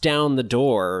 busts down the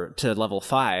door to level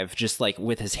 5 just like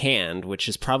with his hand, which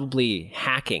is probably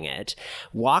hacking it,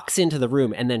 walks into the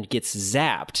room and then gets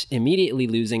zapped, immediately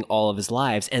losing all of his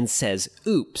lives, and says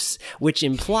oops, which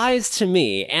implies to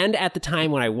me, and at the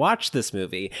time when I watched this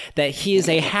movie, that he is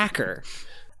a hacker.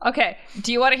 Okay,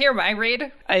 do you want to hear my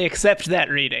read? I accept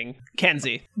that reading.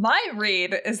 Kenzie. My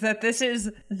read is that this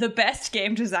is the best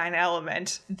game design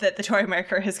element that the toy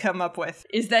maker has come up with,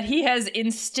 is that he has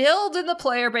instilled in the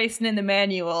player base and in the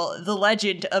manual the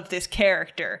legend of this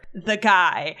character, the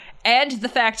guy, and the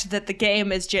fact that the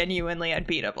game is genuinely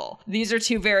unbeatable. These are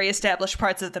two very established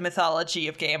parts of the mythology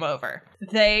of Game Over.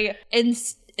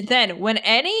 Then, when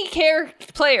any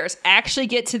players actually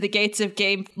get to the gates of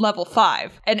game level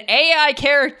 5, an AI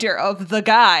character of the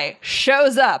guy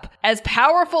shows up, as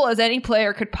powerful as any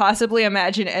player could possibly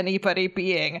imagine anybody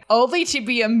being, only to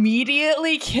be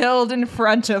immediately killed in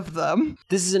front of them.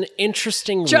 This is an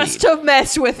interesting read. Just to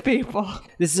mess with people.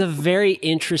 This is a very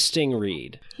interesting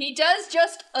read. He does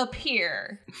just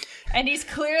appear. And he's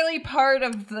clearly part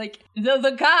of, like,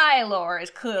 the guy lore is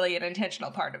clearly an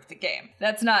intentional part of the game.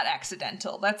 That's not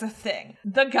accidental. That's a thing.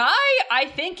 The guy, I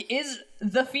think, is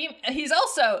he's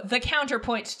also the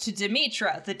counterpoint to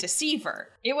Demetra, the deceiver.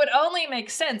 It would only make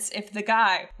sense if the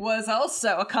guy was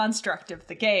also a construct of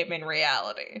the game in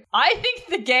reality. I think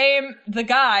the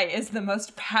guy is the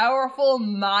most powerful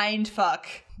mindfuck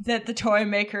that the toy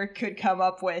maker could come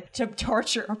up with to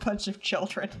torture a bunch of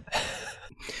children.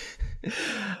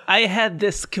 I had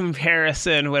this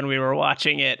comparison when we were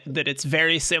watching it, that it's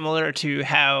very similar to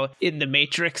how in the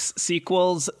Matrix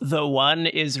sequels, the One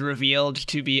is revealed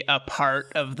to be a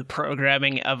part of the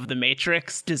programming of the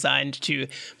Matrix, designed to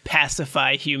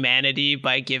pacify humanity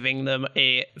by giving them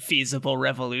a feasible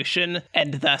revolution,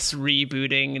 and thus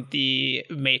rebooting the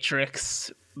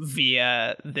Matrix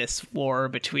via this war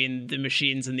between the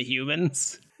machines and the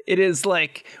humans. It is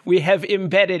like we have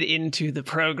embedded into the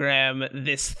program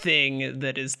this thing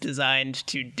that is designed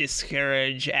to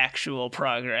discourage actual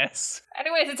progress.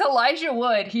 Anyways, it's Elijah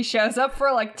Wood. He shows up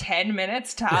for like 10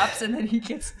 minutes tops, and then he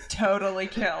gets totally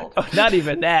killed. Oh, not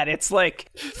even that. It's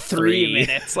like 3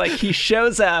 minutes. Like, he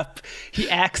shows up, he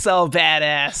acts all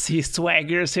badass, he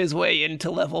swaggers his way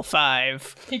into level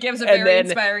 5. He gives a very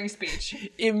inspiring speech.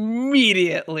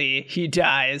 Immediately, he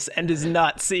dies and is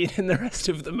not seen in the rest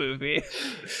of the movie.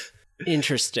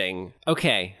 Interesting.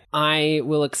 Okay, I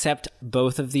will accept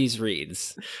both of these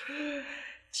reads.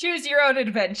 Choose your own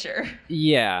adventure.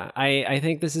 Yeah, I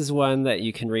think this is one that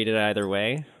you can read it either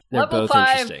way. They're Level both 5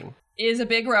 interesting. Is a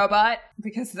big robot,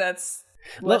 because that's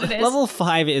what it is. Level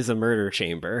 5 is a murder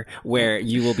chamber where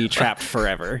you will be trapped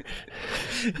forever.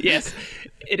 Yes.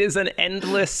 It is an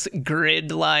endless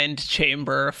grid-lined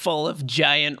chamber full of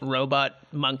giant robot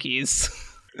monkeys.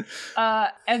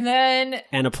 And then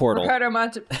and a portal. Ricardo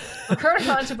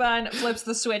Montalban flips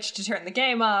the switch to turn the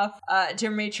game off.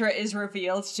 Demetra is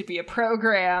revealed to be a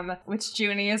program, which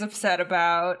Junie is upset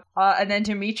about. And then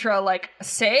Demetra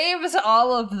saves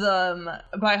all of them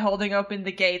by holding open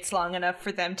the gates long enough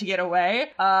for them to get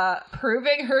away,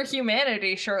 proving her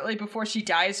humanity shortly before she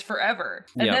dies forever.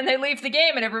 And then they leave the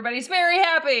game and everybody's very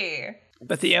happy.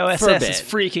 But the OSS is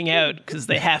freaking out because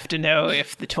they have to know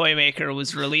if the toy maker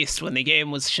was released when the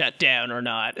game was shut down or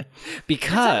not.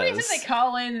 Because for some reason they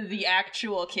call in the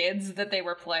actual kids that they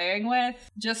were playing with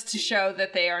just to show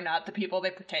that they are not the people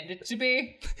they pretended to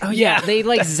be. Oh yeah, they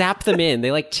zap them in.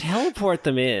 They teleport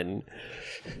them in.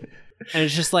 And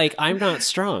it's just like, I'm not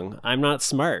strong. I'm not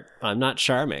smart. I'm not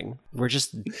charming. We're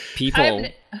just people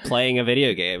playing a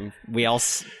video game. We all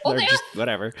are just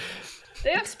whatever.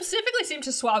 They have specifically seem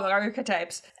to swap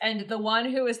archetypes, and the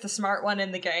one who is the smart one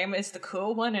in the game is the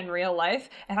cool one in real life,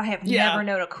 and I have never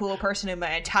known a cool person in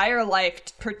my entire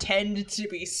life pretend to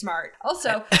be smart.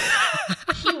 Also,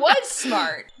 he was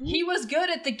smart. He was good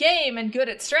at the game and good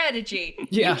at strategy.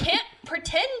 Yeah. You can't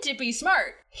pretend to be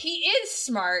smart. He is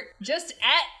smart, just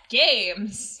at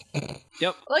games.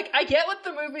 Yep. Like, I get what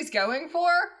the movie's going for,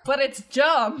 but it's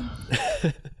dumb.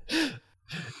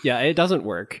 Yeah, it doesn't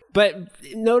work. But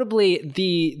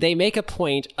notably, they make a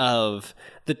point of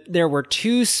there were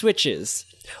two switches,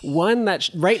 one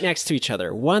that's right next to each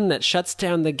other, one that shuts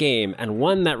down the game, and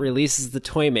one that releases the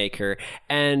toy maker.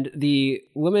 And the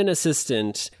woman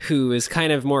assistant, who is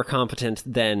kind of more competent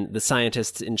than the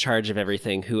scientists in charge of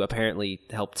everything, who apparently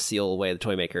helped seal away the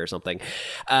toy maker or something,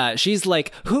 she's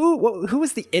like, who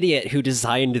was the idiot who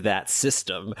designed that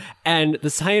system? And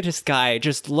the scientist guy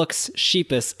just looks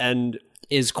sheepish and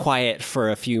is quiet for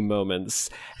a few moments,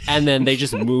 and then they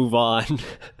just move on.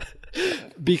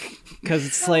 Because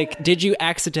it's like, did you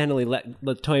accidentally let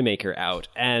the toy maker out?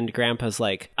 And Grandpa's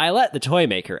like, I let the toy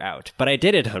maker out, but I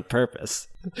did it on purpose.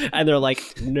 And they're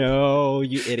like, no,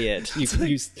 you idiot. You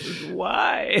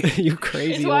why? You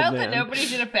crazy It's old wild man. that nobody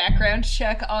did a background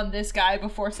check on this guy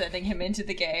before sending him into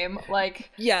the game.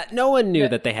 Like, yeah, no one knew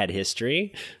that they had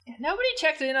history. Nobody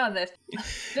checked in on this.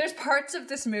 There's parts of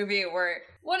this movie where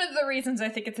one of the reasons I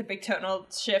think it's a big tonal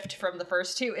shift from the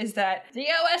first two is that the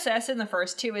OSS in the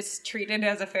first two is treated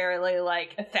as a fairly,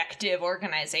 like, effective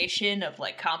organization of,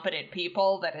 like, competent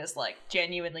people that is, like,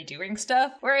 genuinely doing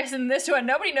stuff. Whereas in this one,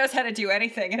 nobody knows how to do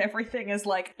anything, and everything is,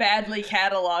 like, badly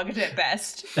cataloged at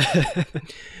best.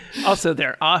 Also,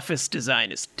 their office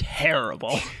design is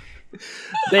terrible.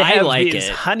 They have these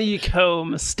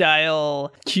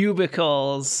honeycomb-style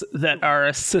cubicles that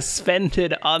are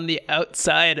suspended on the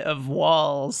outside of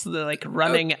walls. They're like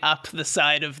running up the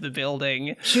side of the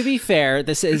building. To be fair,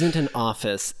 this isn't an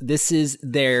office. This is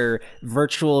their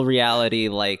virtual reality,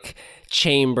 like,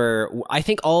 chamber. I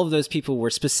think all of those people were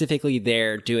specifically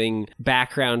there doing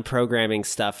background programming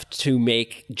stuff to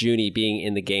make Junie being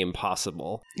in the game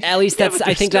possible. At least I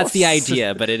think that's the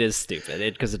idea, but it is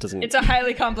stupid because it doesn't. It's a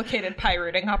highly complicated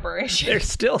pirating operation. They're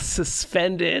still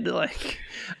suspended, like,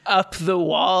 up the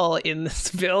wall in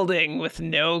this building with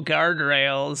no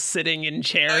guardrails, sitting in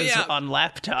chairs on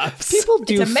laptops. People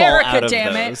do it's fall America, out of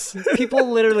damn those.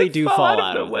 People literally do fall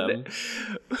out of them.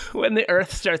 When the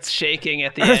earth starts shaking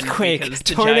at the Earthquake, end because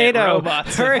the tornado, giant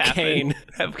robots hurricane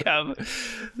have come,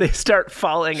 they start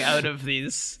falling out of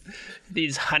these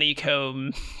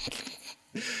honeycomb.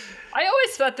 I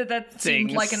always thought that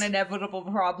seemed things. like an inevitable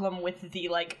problem with the,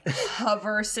 like,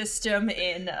 hover system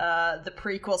in the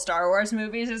prequel Star Wars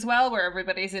movies as well, where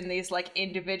everybody's in these, like,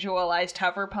 individualized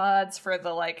hover pods for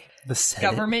the, like,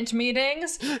 government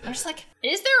meetings. I'm just like,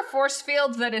 is there a force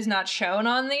field that is not shown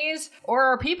on these? Or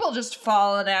are people just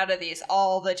falling out of these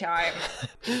all the time?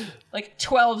 Like,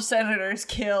 12 senators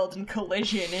killed in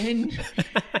collision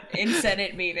in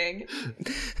Senate meeting.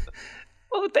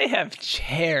 Well, they have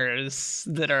chairs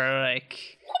that are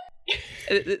like...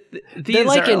 These They're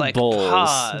like are in like bowls.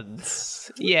 pods.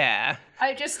 Yeah.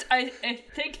 I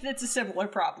think that's a similar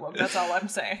problem. That's all I'm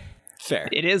saying. Fair.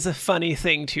 It is a funny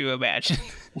thing to imagine.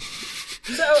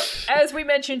 So, as we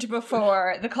mentioned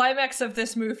before, the climax of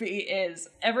this movie is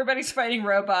everybody's fighting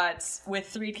robots with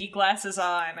 3D glasses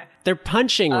on. They're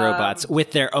punching robots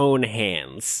with their own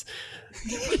hands.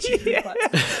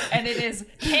 And it is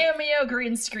cameo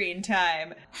green screen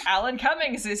time. Alan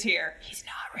Cummings is here. He's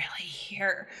not really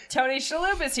here. Tony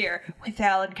Shalhoub is here with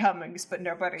Alan Cummings, but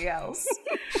nobody else.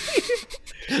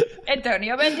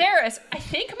 Antonio Banderas, I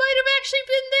think, might have actually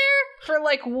been there for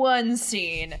like one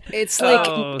scene. It's like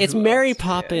it's Mary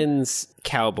Poppins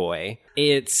cowboy.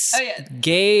 It's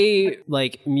gay,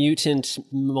 like, mutant,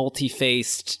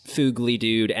 multi-faced Foogly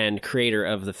dude and creator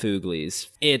of the Fooglies.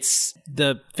 It's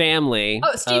the family.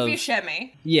 Oh, Steve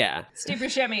Buscemi. Yeah. Steve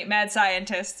Buscemi, mad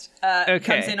scientist,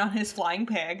 comes in on his flying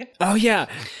pig. Oh, yeah.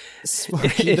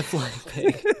 Smokey the flying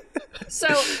pig. So,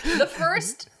 the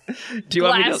first... Do you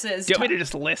want me to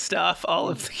just list off all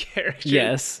of the characters?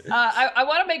 Yes. I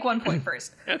want to make one point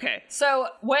first. Okay. So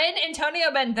when Antonio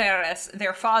Banderas,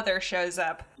 their father, shows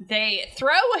up, they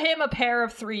throw him a pair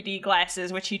of 3D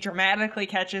glasses, which he dramatically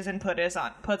catches and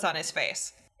puts on his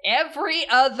face. Every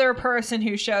other person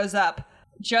who shows up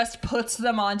just puts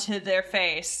them onto their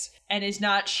face and is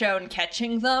not shown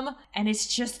catching them, and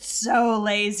it's just so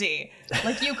lazy.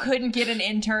 Like, you couldn't get an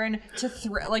intern to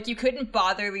you couldn't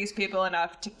bother these people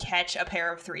enough to catch a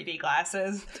pair of 3D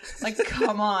glasses. Like,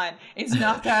 come on, it's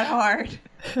not that hard.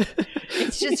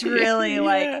 It's just really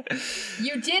like,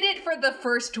 you did it for the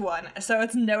first one, so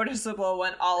it's noticeable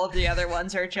when all of the other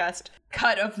ones are just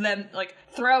cut of them, like,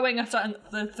 throwing us on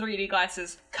the 3D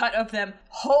glasses, cut of them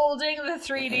holding the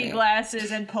 3D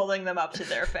glasses and pulling them up to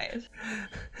their face.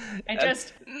 And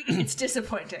just, it's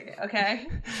disappointing, okay?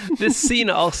 This scene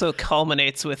also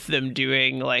culminates with them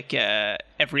doing, like,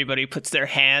 everybody puts their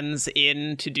hands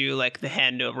in to do, like, the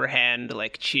hand-over-hand,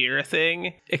 like, cheer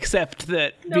thing. Except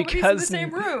that Nobody's in the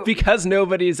same room. Because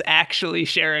nobody's actually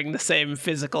sharing the same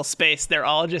physical space, they're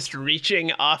all just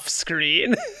reaching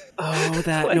off-screen. Oh,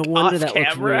 that like, no wonder that looked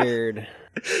camera. weird.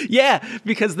 Yeah,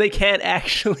 because they can't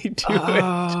actually do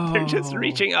it. They're just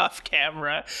reaching off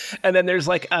camera. And then there's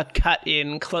like a cut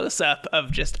in close up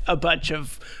of just a bunch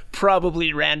of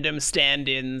probably random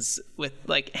stand-ins with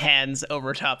like hands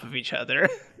over top of each other.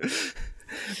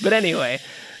 But anyway,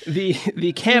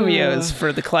 the cameos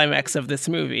for the climax of this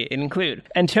movie include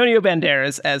Antonio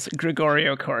Banderas as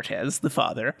Gregorio Cortez, the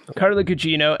father, Carla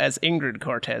Gugino as Ingrid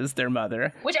Cortez, their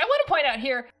mother. Which I want to point out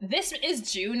here, this is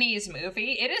Junie's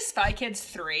movie. It is Spy Kids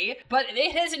 3, but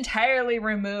it has entirely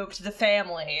removed the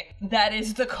family that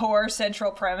is the core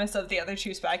central premise of the other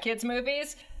two Spy Kids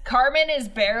movies. Carmen is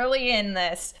barely in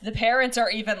this. The parents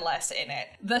are even less in it.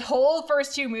 The whole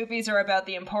first two movies are about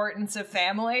the importance of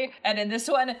family, and in this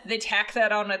one, they tack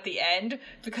that on at the end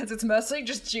because it's mostly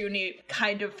just Junie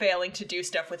kind of failing to do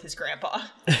stuff with his grandpa.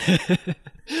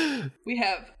 We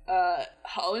have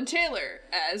Holland Taylor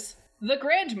as the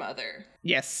grandmother.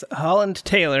 Yes, Holland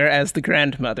Taylor as the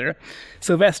grandmother,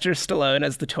 Sylvester Stallone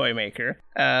as the toy maker,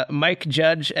 Mike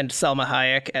Judge and Salma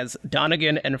Hayek as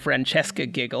Donegan and Francesca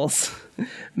Giggles,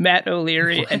 Matt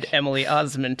O'Leary and Emily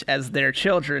Osment as their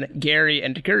children, Gary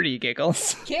and Gertie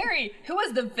Giggles. Gary, who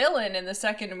was the villain in the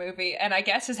second movie, and I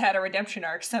guess has had a redemption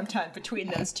arc sometime between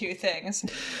those two things.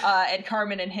 And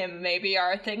Carmen and him maybe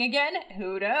are a thing again?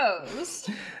 Who knows?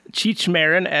 Cheech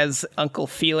Marin as Uncle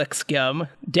Felix Gum,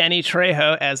 Danny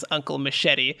Trejo as Uncle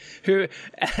Machete, who,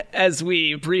 as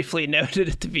we briefly noted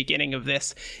at the beginning of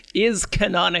this, is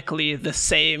canonically the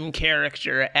same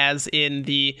character as in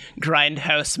the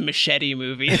Grindhouse Machete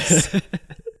movies.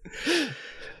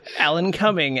 Alan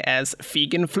Cumming as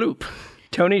Fegan Floop,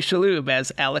 Tony Shalhoub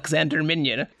as Alexander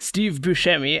Minion, Steve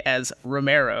Buscemi as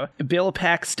Romero, Bill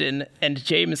Paxton and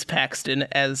James Paxton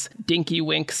as Dinky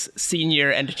Winks Sr.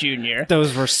 and Jr.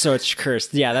 Those were such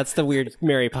cursed. Yeah, that's the weird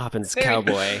Mary Poppins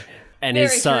cowboy. And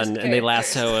his son, and they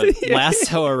lasso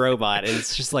a robot, and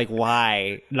it's just like,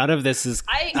 why? None of this is.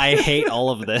 I hate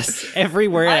all of this. Every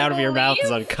word out of your mouth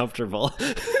is uncomfortable.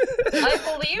 I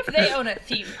believe they own a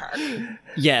theme park.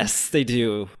 Yes, they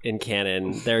do in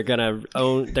canon. They're gonna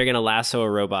lasso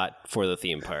a robot for the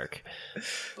theme park.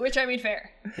 Which, I mean, fair.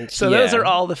 So those are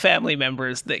all the family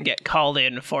members that get called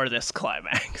in for this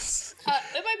climax.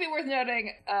 It might be worth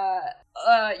noting,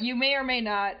 you may or may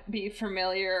not be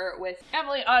familiar with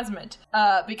Emily Osment,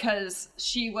 because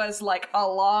she was like a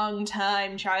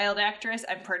long-time child actress.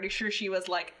 I'm pretty sure she was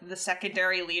like the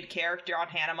secondary lead character on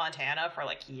Hannah Montana for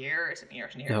like years and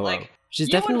years and years. Oh, wow. Like, she's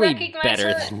definitely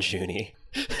better than Junie.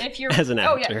 If you're as an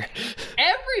actor. Oh,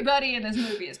 yeah. Everybody in this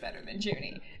movie is better than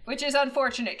Junie, which is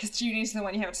unfortunate because Junie's the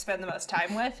one you have to spend the most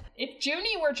time with. If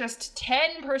Junie were just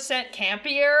 10%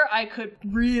 campier, I could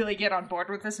really get on board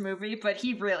with this movie, but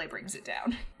he really brings it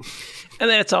down. And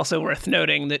then it's also worth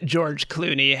noting that George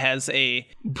Clooney has a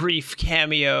brief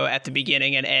cameo at the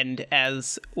beginning and end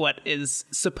as what is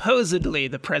supposedly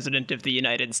the President of the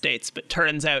United States, but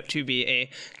turns out to be a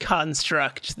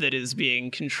construct that is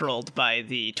being controlled by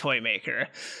the toy maker.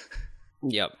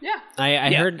 Yep. Yeah.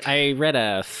 I read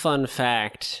a fun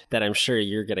fact that I'm sure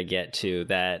you're going to get to,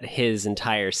 that his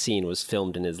entire scene was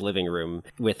filmed in his living room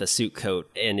with a suit coat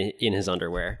and in his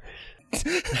underwear.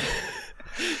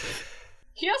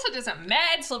 He also does a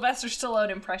mad Sylvester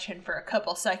Stallone impression for a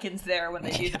couple seconds there when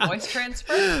they do the voice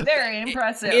transfer. Very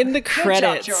impressive. In the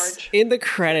credits, Good job, George. in the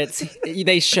credits,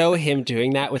 they show him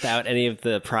doing that without any of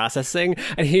the processing,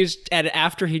 and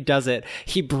after he does it,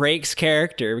 he breaks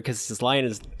character because his line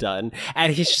is done,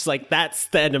 and he's just like, "That's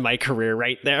the end of my career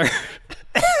right there."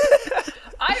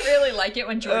 I really like it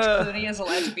when George Clooney is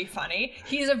allowed to be funny.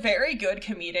 He's a very good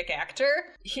comedic actor.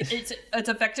 It's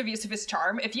effective use of his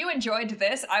charm. If you enjoyed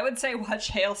this, I would say watch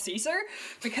Hail Caesar,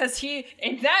 because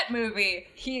in that movie,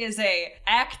 he is a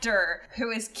actor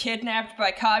who is kidnapped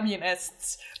by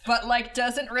communists, but like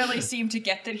doesn't really seem to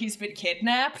get that he's been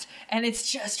kidnapped, and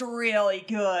it's just really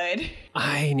good.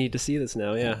 I need to see this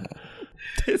now, yeah.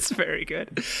 It's very good.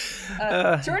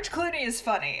 George Clooney is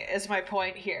funny, is my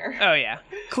point here. Oh yeah,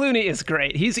 Clooney is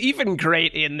great. He's even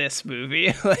great in this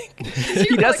movie. Like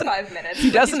He doesn't. Like 5 minutes.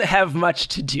 He doesn't have much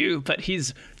to do, but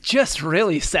he's just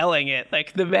really selling it.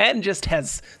 Like the man just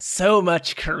has so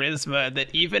much charisma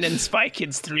that even in Spy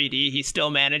Kids 3D, he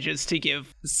still manages to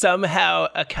give somehow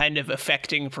a kind of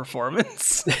affecting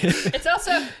performance. It's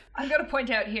also, I'm going to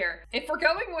point out here, if we're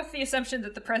going with the assumption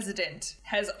that the president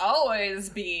has always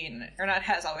been, or not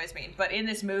has always been, but in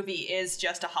this movie is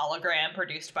just a hologram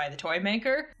produced by the toy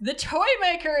maker, the toy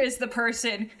maker is the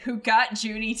person who got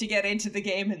Junie to get into the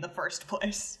game in the first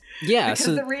place. Yeah,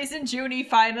 because the reason Junie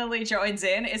finally joins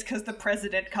in is because the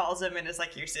president calls him and is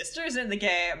like, your sister's in the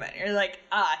game. And you're like,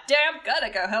 damn, gotta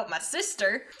go help my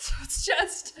sister. So it's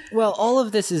just... Well, all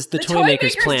of this is the toy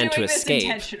maker's plan to escape.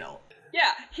 Intentional.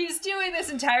 Yeah, he's doing this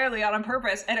entirely on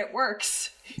purpose, and it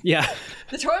works. Yeah.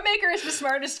 The toy maker is the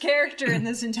smartest character in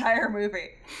this entire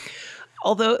movie.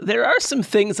 Although there are some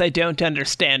things I don't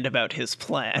understand about his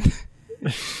plan.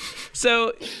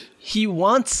 So he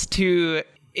wants to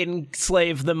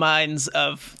enslave the minds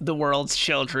of the world's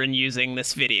children using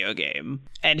this video game.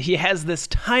 And he has this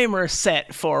timer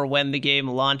set for when the game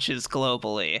launches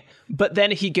globally. But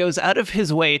then he goes out of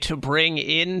his way to bring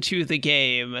into the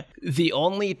game the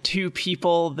only two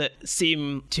people that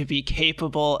seem to be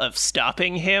capable of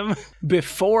stopping him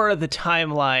before the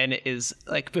timeline is,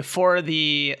 like, before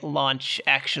the launch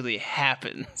actually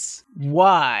happens.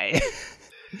 Why?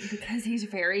 Because he's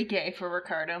very gay for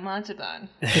Ricardo Montalban.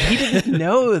 He didn't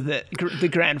know that the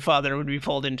grandfather would be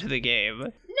pulled into the game.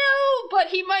 No, but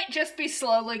he might just be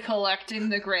slowly collecting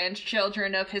the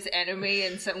grandchildren of his enemy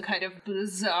in some kind of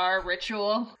bizarre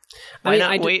ritual. Why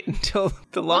not wait until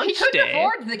the launch he couldn't day?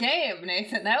 afford the game,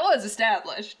 Nathan. That was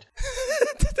established.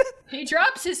 He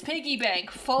drops his piggy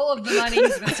bank full of the money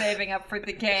he's been saving up for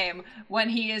the game when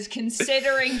he is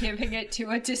considering giving it to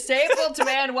a disabled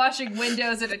man washing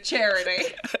windows at a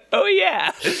charity. Oh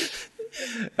yeah.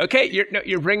 Okay,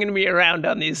 you're bringing me around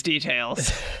on these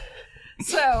details.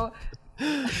 So,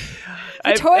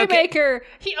 the toy maker,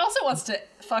 he also wants to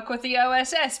fuck with the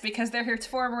OSS because they're his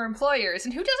former employers,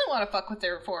 and who doesn't want to fuck with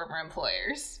their former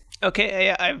employers?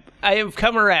 Okay, I have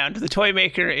come around. The toy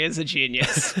maker is a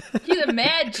genius. He's a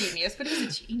mad genius, but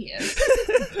he's a genius.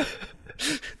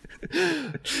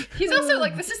 He's also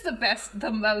like, this is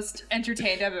the most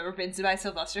entertained I've ever been by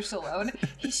Sylvester Stallone.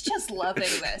 He's just loving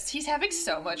this. He's having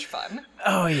so much fun.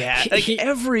 Oh yeah, like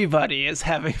everybody is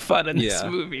having fun in this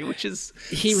movie, which is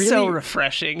so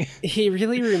refreshing. He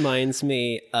really reminds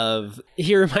me of.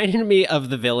 He reminded me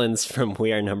of the villains from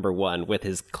We Are Number One with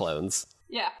his clones.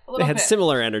 Yeah, a little They had bit.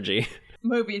 similar energy.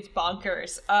 Movie's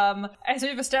bonkers. As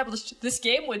we've established, this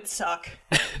game would suck.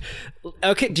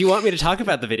 Okay, do you want me to talk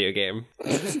about the video game?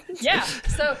 Yeah,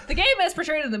 so the game as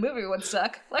portrayed in the movie would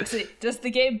suck. Lexi, does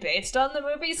the game based on the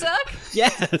movie suck?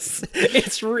 Yes,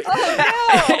 it's no!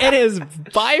 It is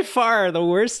by far the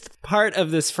worst part of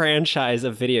this franchise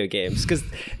of video games, because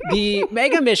the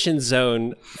Mega Mission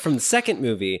Zone from the second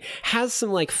movie has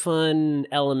some like fun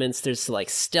elements. There's like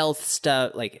stealth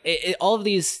stuff, like all of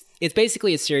these. It's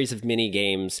basically a series of mini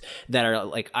games that are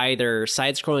like either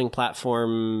side-scrolling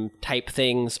platform type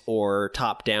things or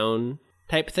top-down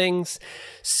type things.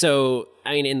 So,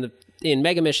 I mean, in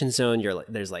Mega Mission Zone,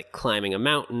 there's like climbing a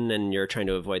mountain and you're trying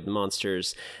to avoid the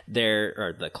monsters.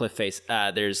 Or the cliff face.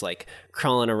 There's like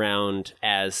crawling around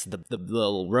as the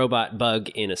little robot bug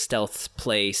in a stealth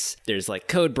place. There's like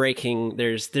code breaking.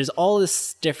 There's all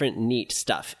this different neat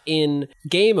stuff. In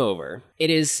Game Over, it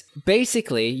is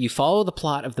basically you follow the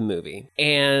plot of the movie,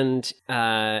 and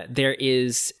there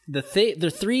is the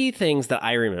three things that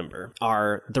I remember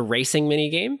are the racing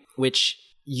minigame, which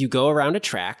you go around a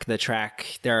track.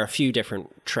 There are a few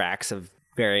different tracks of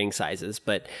varying sizes,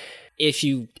 but if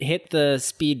you hit the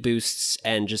speed boosts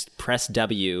and just press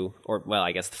W, or, well,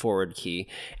 I guess the forward key,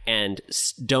 and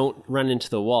don't run into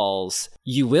the walls,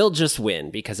 you will just win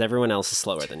because everyone else is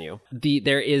slower than you.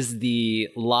 There is the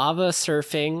lava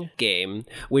surfing game,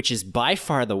 which is by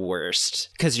far the worst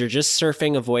because you're just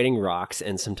surfing, avoiding rocks,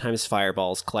 and sometimes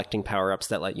fireballs, collecting power-ups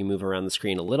that let you move around the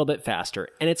screen a little bit faster.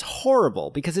 And it's horrible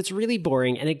because it's really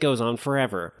boring and it goes on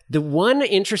forever. The one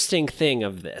interesting thing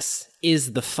of this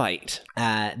is the fight.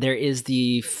 There is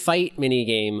the fight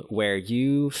minigame where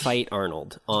you fight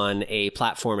Arnold on a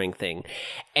platforming thing.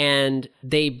 And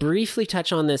they briefly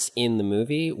touch on this in the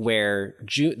movie where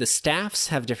the staffs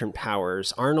have different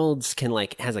powers. Arnold's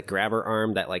has a grabber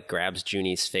arm that grabs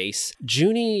Junie's face.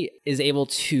 Junie is able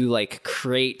to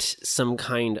create some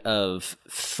kind of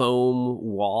foam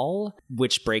wall,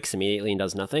 which breaks immediately and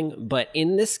does nothing. But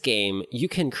in this game, you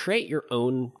can create your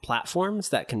own platforms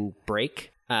that can break.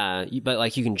 But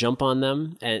like you can jump on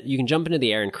them, and you can jump into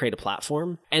the air and create a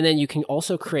platform. And then you can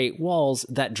also create walls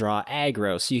that draw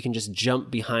aggro, so you can just jump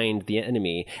behind the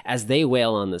enemy as they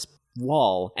wail on this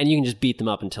wall, and you can just beat them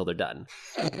up until they're done.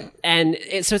 And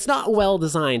so it's not well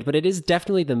designed, but it is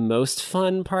definitely the most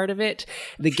fun part of it.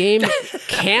 The game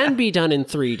can be done in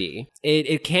 3D.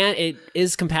 It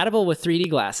is compatible with 3D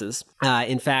glasses.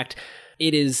 In fact,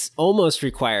 it is almost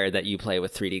required that you play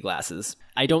with 3D glasses.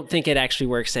 I don't think it actually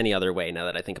works any other way now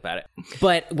that I think about it.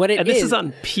 But what it this is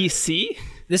on PC?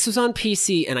 This was on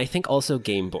PC and I think also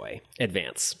Game Boy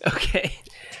Advance. Okay.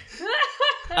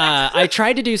 I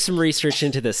tried to do some research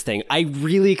into this thing. I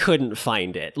really couldn't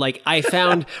find it. Like, I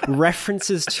found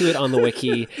references to it on the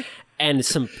wiki and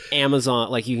some Amazon,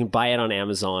 like you can buy it on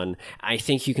Amazon. I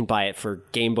think you can buy it for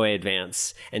Game Boy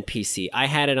Advance and PC. I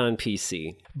had it on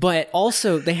PC. But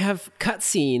also, they have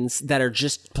cutscenes that are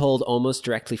just pulled almost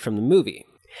directly from the movie.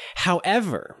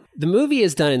 However, the movie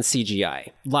is done in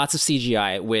CGI. Lots of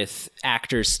CGI with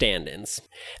actors' stand-ins.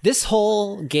 This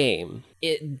whole game,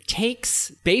 it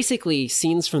takes basically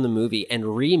scenes from the movie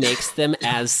and remakes them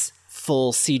as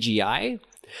full CGI.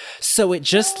 So it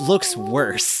just looks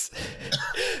worse.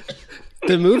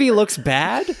 The movie looks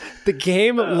bad. The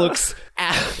game looks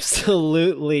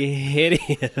absolutely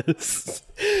hideous.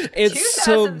 It's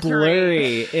so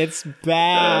blurry. It's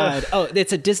bad. Oh,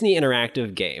 it's a Disney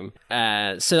Interactive game.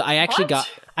 So I actually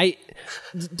Disney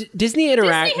Interactive. Disney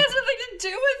has nothing to do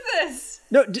with this.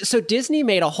 No, so Disney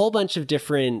made a whole bunch of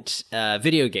different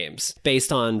video games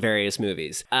based on various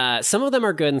movies. Some of them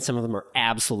are good and some of them are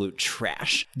absolute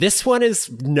trash. This one is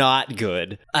not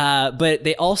good. But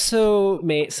they also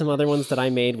made some other ones that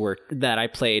I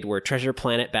played were Treasure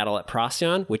Planet Battle at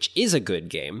Procyon, which is a good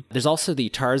game. There's also the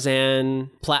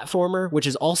Tarzan platformer, which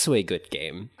is also a good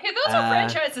game. Okay, those are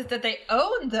franchises that they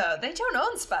own, though. They don't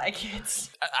own Spy Kids.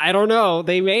 I don't know.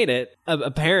 They made it,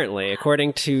 apparently,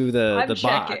 according to the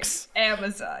box.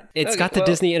 Amazon. It's got the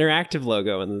Disney Interactive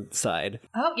logo on the side.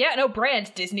 Oh, yeah, no,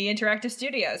 brand. Disney Interactive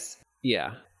Studios.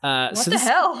 Yeah. What the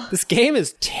hell? This game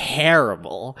is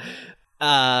terrible.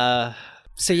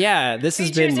 So yeah, this has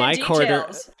been my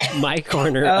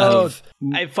corner of...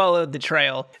 I followed the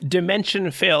trail.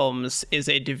 Dimension Films is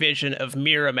a division of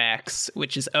Miramax,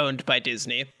 which is owned by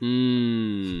Disney.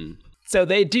 So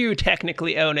they do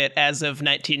technically own it as of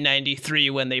 1993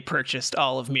 when they purchased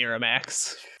all of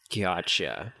Miramax.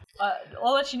 Gotcha.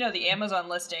 I'll let you know the Amazon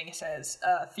listing says,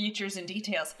 features and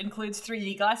details includes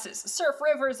 3D glasses, surf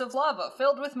rivers of lava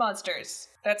filled with monsters.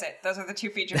 That's it. Those are the two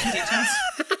features and details.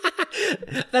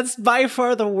 That's by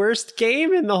far the worst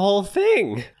game in the whole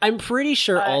thing. I'm pretty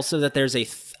sure also that there's a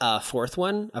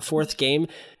fourth game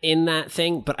in that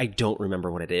thing, but I don't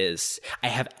remember what it is. I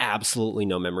have absolutely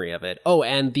no memory of it. Oh,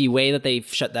 and the way that they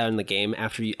shut down the game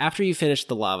after you finish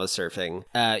the lava surfing,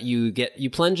 you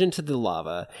plunge into the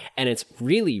lava, and it's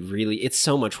it's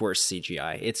so much worse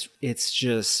CGI. It's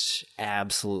just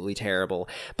absolutely terrible.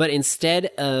 But instead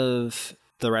of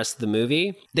the rest of the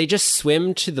movie, they just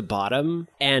swim to the bottom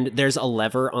and there's a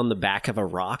lever on the back of a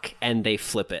rock and they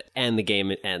flip it and the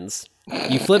game ends.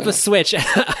 You flip a switch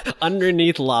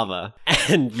underneath lava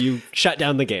and you shut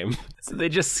down the game. So they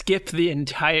just skip the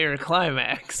entire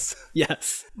climax.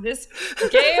 Yes. This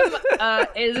game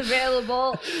is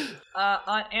available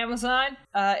on Amazon.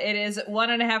 It is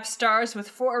 1.5 stars with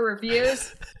 4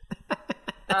 reviews.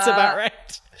 That's about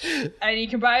right. And you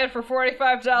can buy it for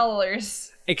 $45.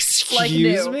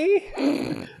 Excuse me?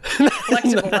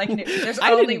 Flexible like new. There's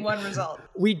only one result.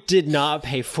 We did not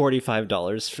pay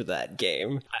 $45 for that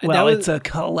game. Well, it's a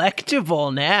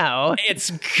collectible now. It's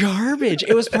garbage.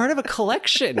 It was part of a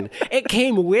collection. It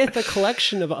came with a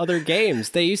collection of other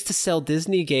games. They used to sell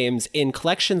Disney games in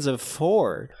collections of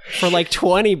 4 for like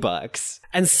 $20,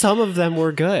 and some of them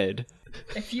were good.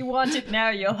 If you want it now,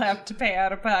 you'll have to pay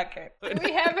out of pocket. Do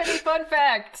we have any fun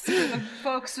facts for the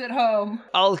folks at home?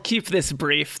 I'll keep this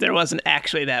brief. There wasn't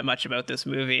actually that much about this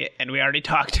movie, and we already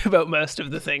talked about most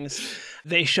of the things.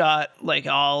 They shot like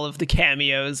all of the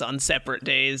cameos on separate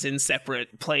days in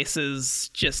separate places,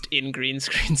 just in green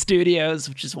screen studios,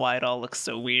 which is why it all looks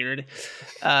so weird.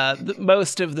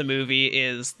 Most of the movie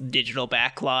is digital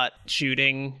backlot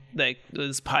shooting that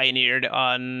was pioneered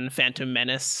on Phantom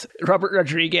Menace. Robert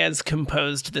Rodriguez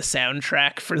composed the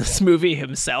soundtrack for this movie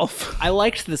himself. I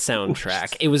liked the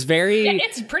soundtrack. It was very... Yeah,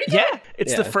 it's pretty good. Yeah,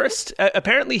 it's the first...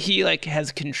 apparently he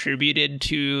has contributed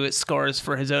to scores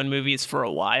for his own movies for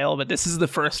a while, but this is the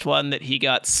first one that he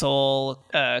got sole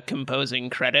composing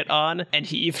credit on, and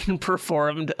he even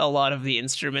performed a lot of the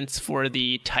instruments for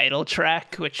the title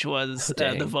track, which was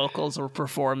the vocals were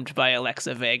performed by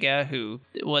Alexa Vega, who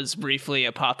was briefly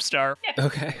a pop star. Yeah.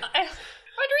 Okay.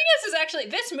 Rodriguez is actually,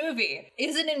 this movie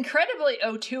is an incredibly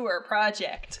auteur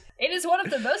project. It is one of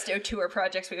the most auteur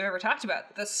projects we've ever talked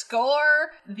about. The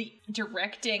score, the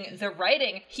directing, the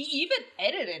writing. He even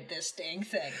edited this dang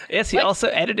thing. Yes, he also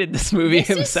edited this movie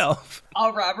himself.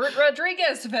 A Robert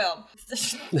Rodriguez film.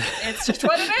 It's just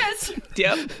what it is.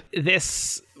 Yep.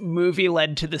 This movie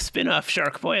led to the spin-off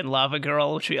Shark Boy and Lava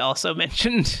Girl, which we also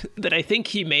mentioned, that I think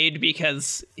he made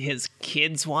because his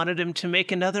kids wanted him to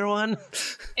make another one.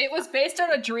 It was based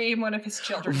on a dream one of his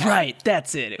children had. Right,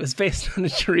 that's it. It was based on a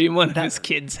dream one of his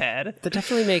kids had. That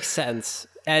definitely makes sense.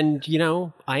 And, you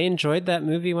know, I enjoyed that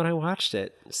movie when I watched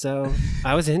it. So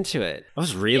I was into it. I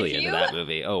was really into that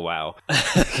movie. Oh, wow.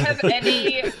 Have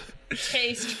any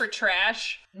taste for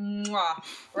trash? Mwah.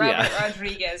 Robert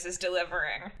Rodriguez is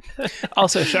delivering.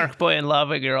 Also, Shark Boy and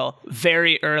Lava Girl,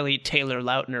 very early Taylor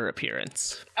Lautner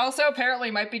appearance. Also,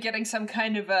 apparently might be getting some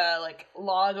kind of a, like,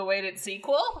 long-awaited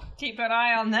sequel. Keep an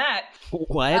eye on that.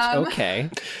 What? Okay.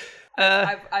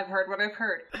 I've heard what I've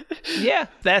heard. Yeah,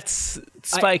 that's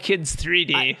Spy Kids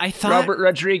 3D. I thought Robert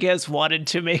Rodriguez wanted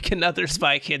to make another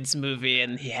Spy Kids movie,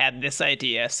 and he had this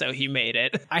idea, so he made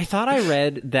it. I thought I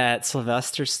read that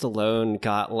Sylvester Stallone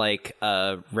got like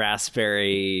a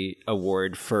Raspberry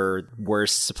Award for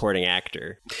Worst Supporting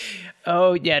Actor.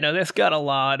 Oh, yeah, no, this got a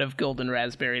lot of Golden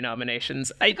Raspberry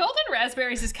nominations. Golden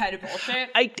Raspberries is kind of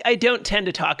bullshit. I don't tend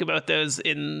to talk about those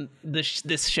in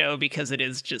this show because it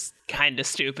is just kind of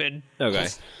stupid. Okay.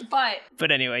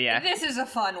 But anyway, yeah. This is a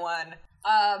fun one.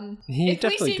 If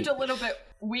we seemed a little bit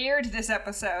weird this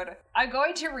episode, I'm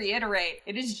going to reiterate,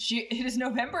 it is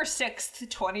November 6th,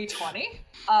 2020.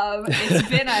 It's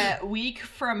been a week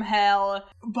from hell,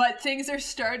 but things are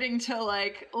starting to,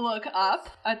 like, look up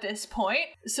at this point.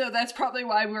 So that's probably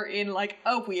why we're in, like,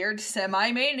 a weird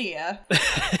semi-mania.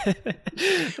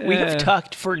 We have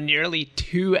talked for nearly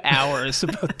 2 hours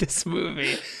about this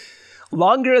movie.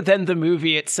 Longer than the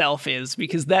movie itself is,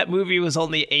 because that movie was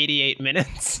only 88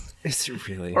 minutes. Is it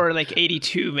really? Or like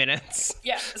 82 minutes.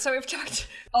 Yeah, so we've talked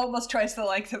almost twice the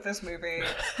length of this movie.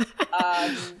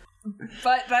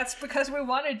 But that's because we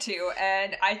wanted to,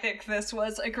 and I think this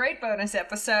was a great bonus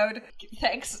episode.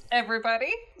 Thanks,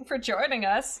 everybody, for joining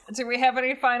us. Do we have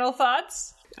any final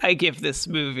thoughts? I give this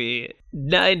movie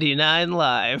 99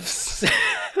 lives.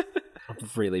 I'm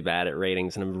really bad at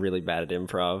ratings, and I'm really bad at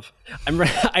improv.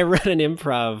 I run an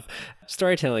improv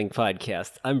storytelling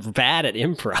podcast. I'm bad at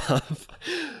improv.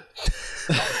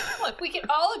 Look, we can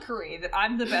all agree that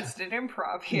I'm the best at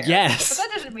improv here. Yes. But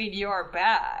that doesn't mean you're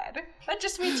bad. That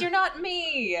just means you're not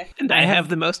me. And I have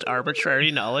the most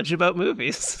arbitrary knowledge about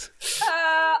movies.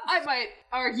 I might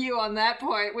argue on that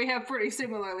point. We have pretty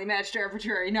similarly matched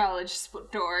arbitrary knowledge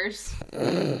doors.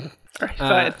 Alright,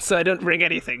 fine. So I don't bring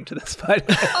anything to this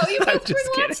podcast. Oh, you both bring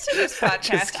lots to this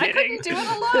podcast. I couldn't do it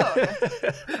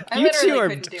alone. I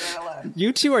literally couldn't do it alone.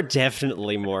 You two are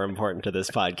definitely more important to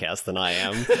this podcast than I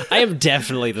am. I am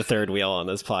definitely the third wheel on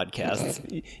this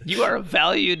podcast. You are a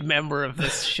valued member of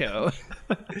this show.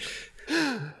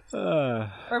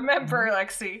 Remember,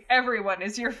 Lexi, everyone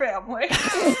is your family.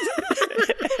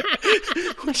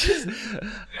 Which is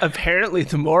apparently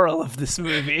the moral of this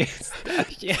movie.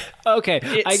 Yeah. Okay.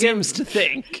 It seems to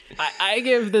think. I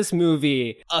give this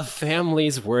movie a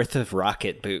family's worth of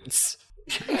rocket boots.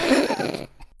 And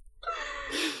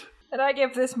I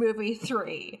give this movie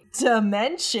 3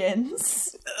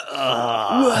 dimensions.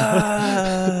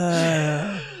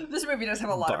 This movie does have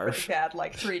a lot of really bad,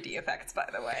 like, 3D effects, by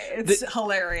the way. It's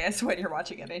hilarious when you're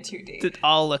watching it in 2D. That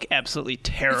all look absolutely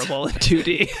terrible in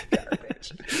 2D.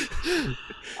 Garbage.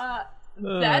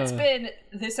 That's been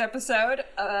this episode.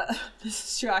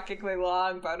 This shockingly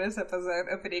long bonus episode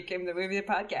of Video Game the Movie the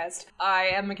Podcast. I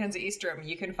am Mackenzie Eastrom.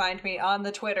 You can find me on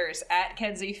the Twitters at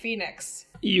Kenzie Phoenix.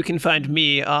 You can find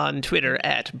me on Twitter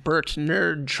at Bert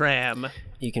Nerdtram.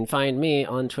 You can find me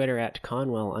on Twitter at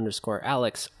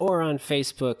Conwell_Alex or on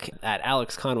Facebook at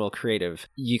Alex Conwell Creative.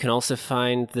 You can also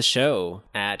find the show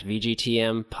at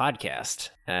VGTM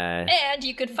Podcast. And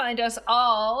you can find us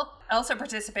all also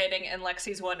participating in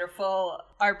Lexi's wonderful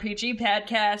RPG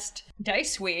podcast,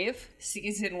 Dice Weave,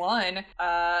 Season 1,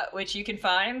 which you can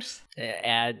find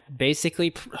at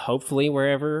basically, hopefully,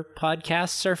 wherever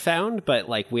podcasts are found. But,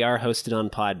 like, we are hosted on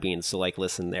Podbean, so, like,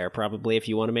 listen there probably if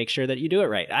you want to make sure that you do it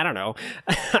right. I don't know.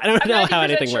 I don't know how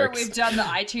anything works. We've done the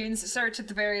iTunes search at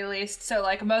the very least. So,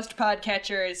 like, most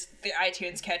podcatchers, the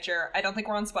iTunes catcher. I don't think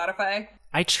we're on Spotify.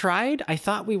 I tried. I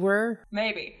thought we were.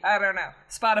 Maybe. I don't know.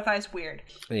 Spotify's weird.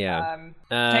 Yeah.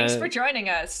 Thanks for joining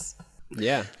us.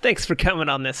 Yeah. Thanks for coming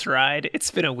on this ride. It's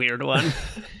been a weird one.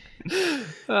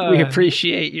 We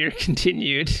appreciate your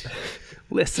continued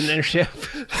listenership.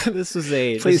 This was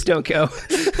a... Please don't go.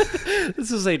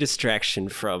 This was a distraction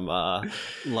from a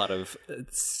lot of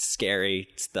scary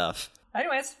stuff.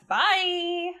 Anyways,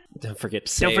 bye. Don't forget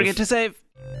to save. Don't forget to save.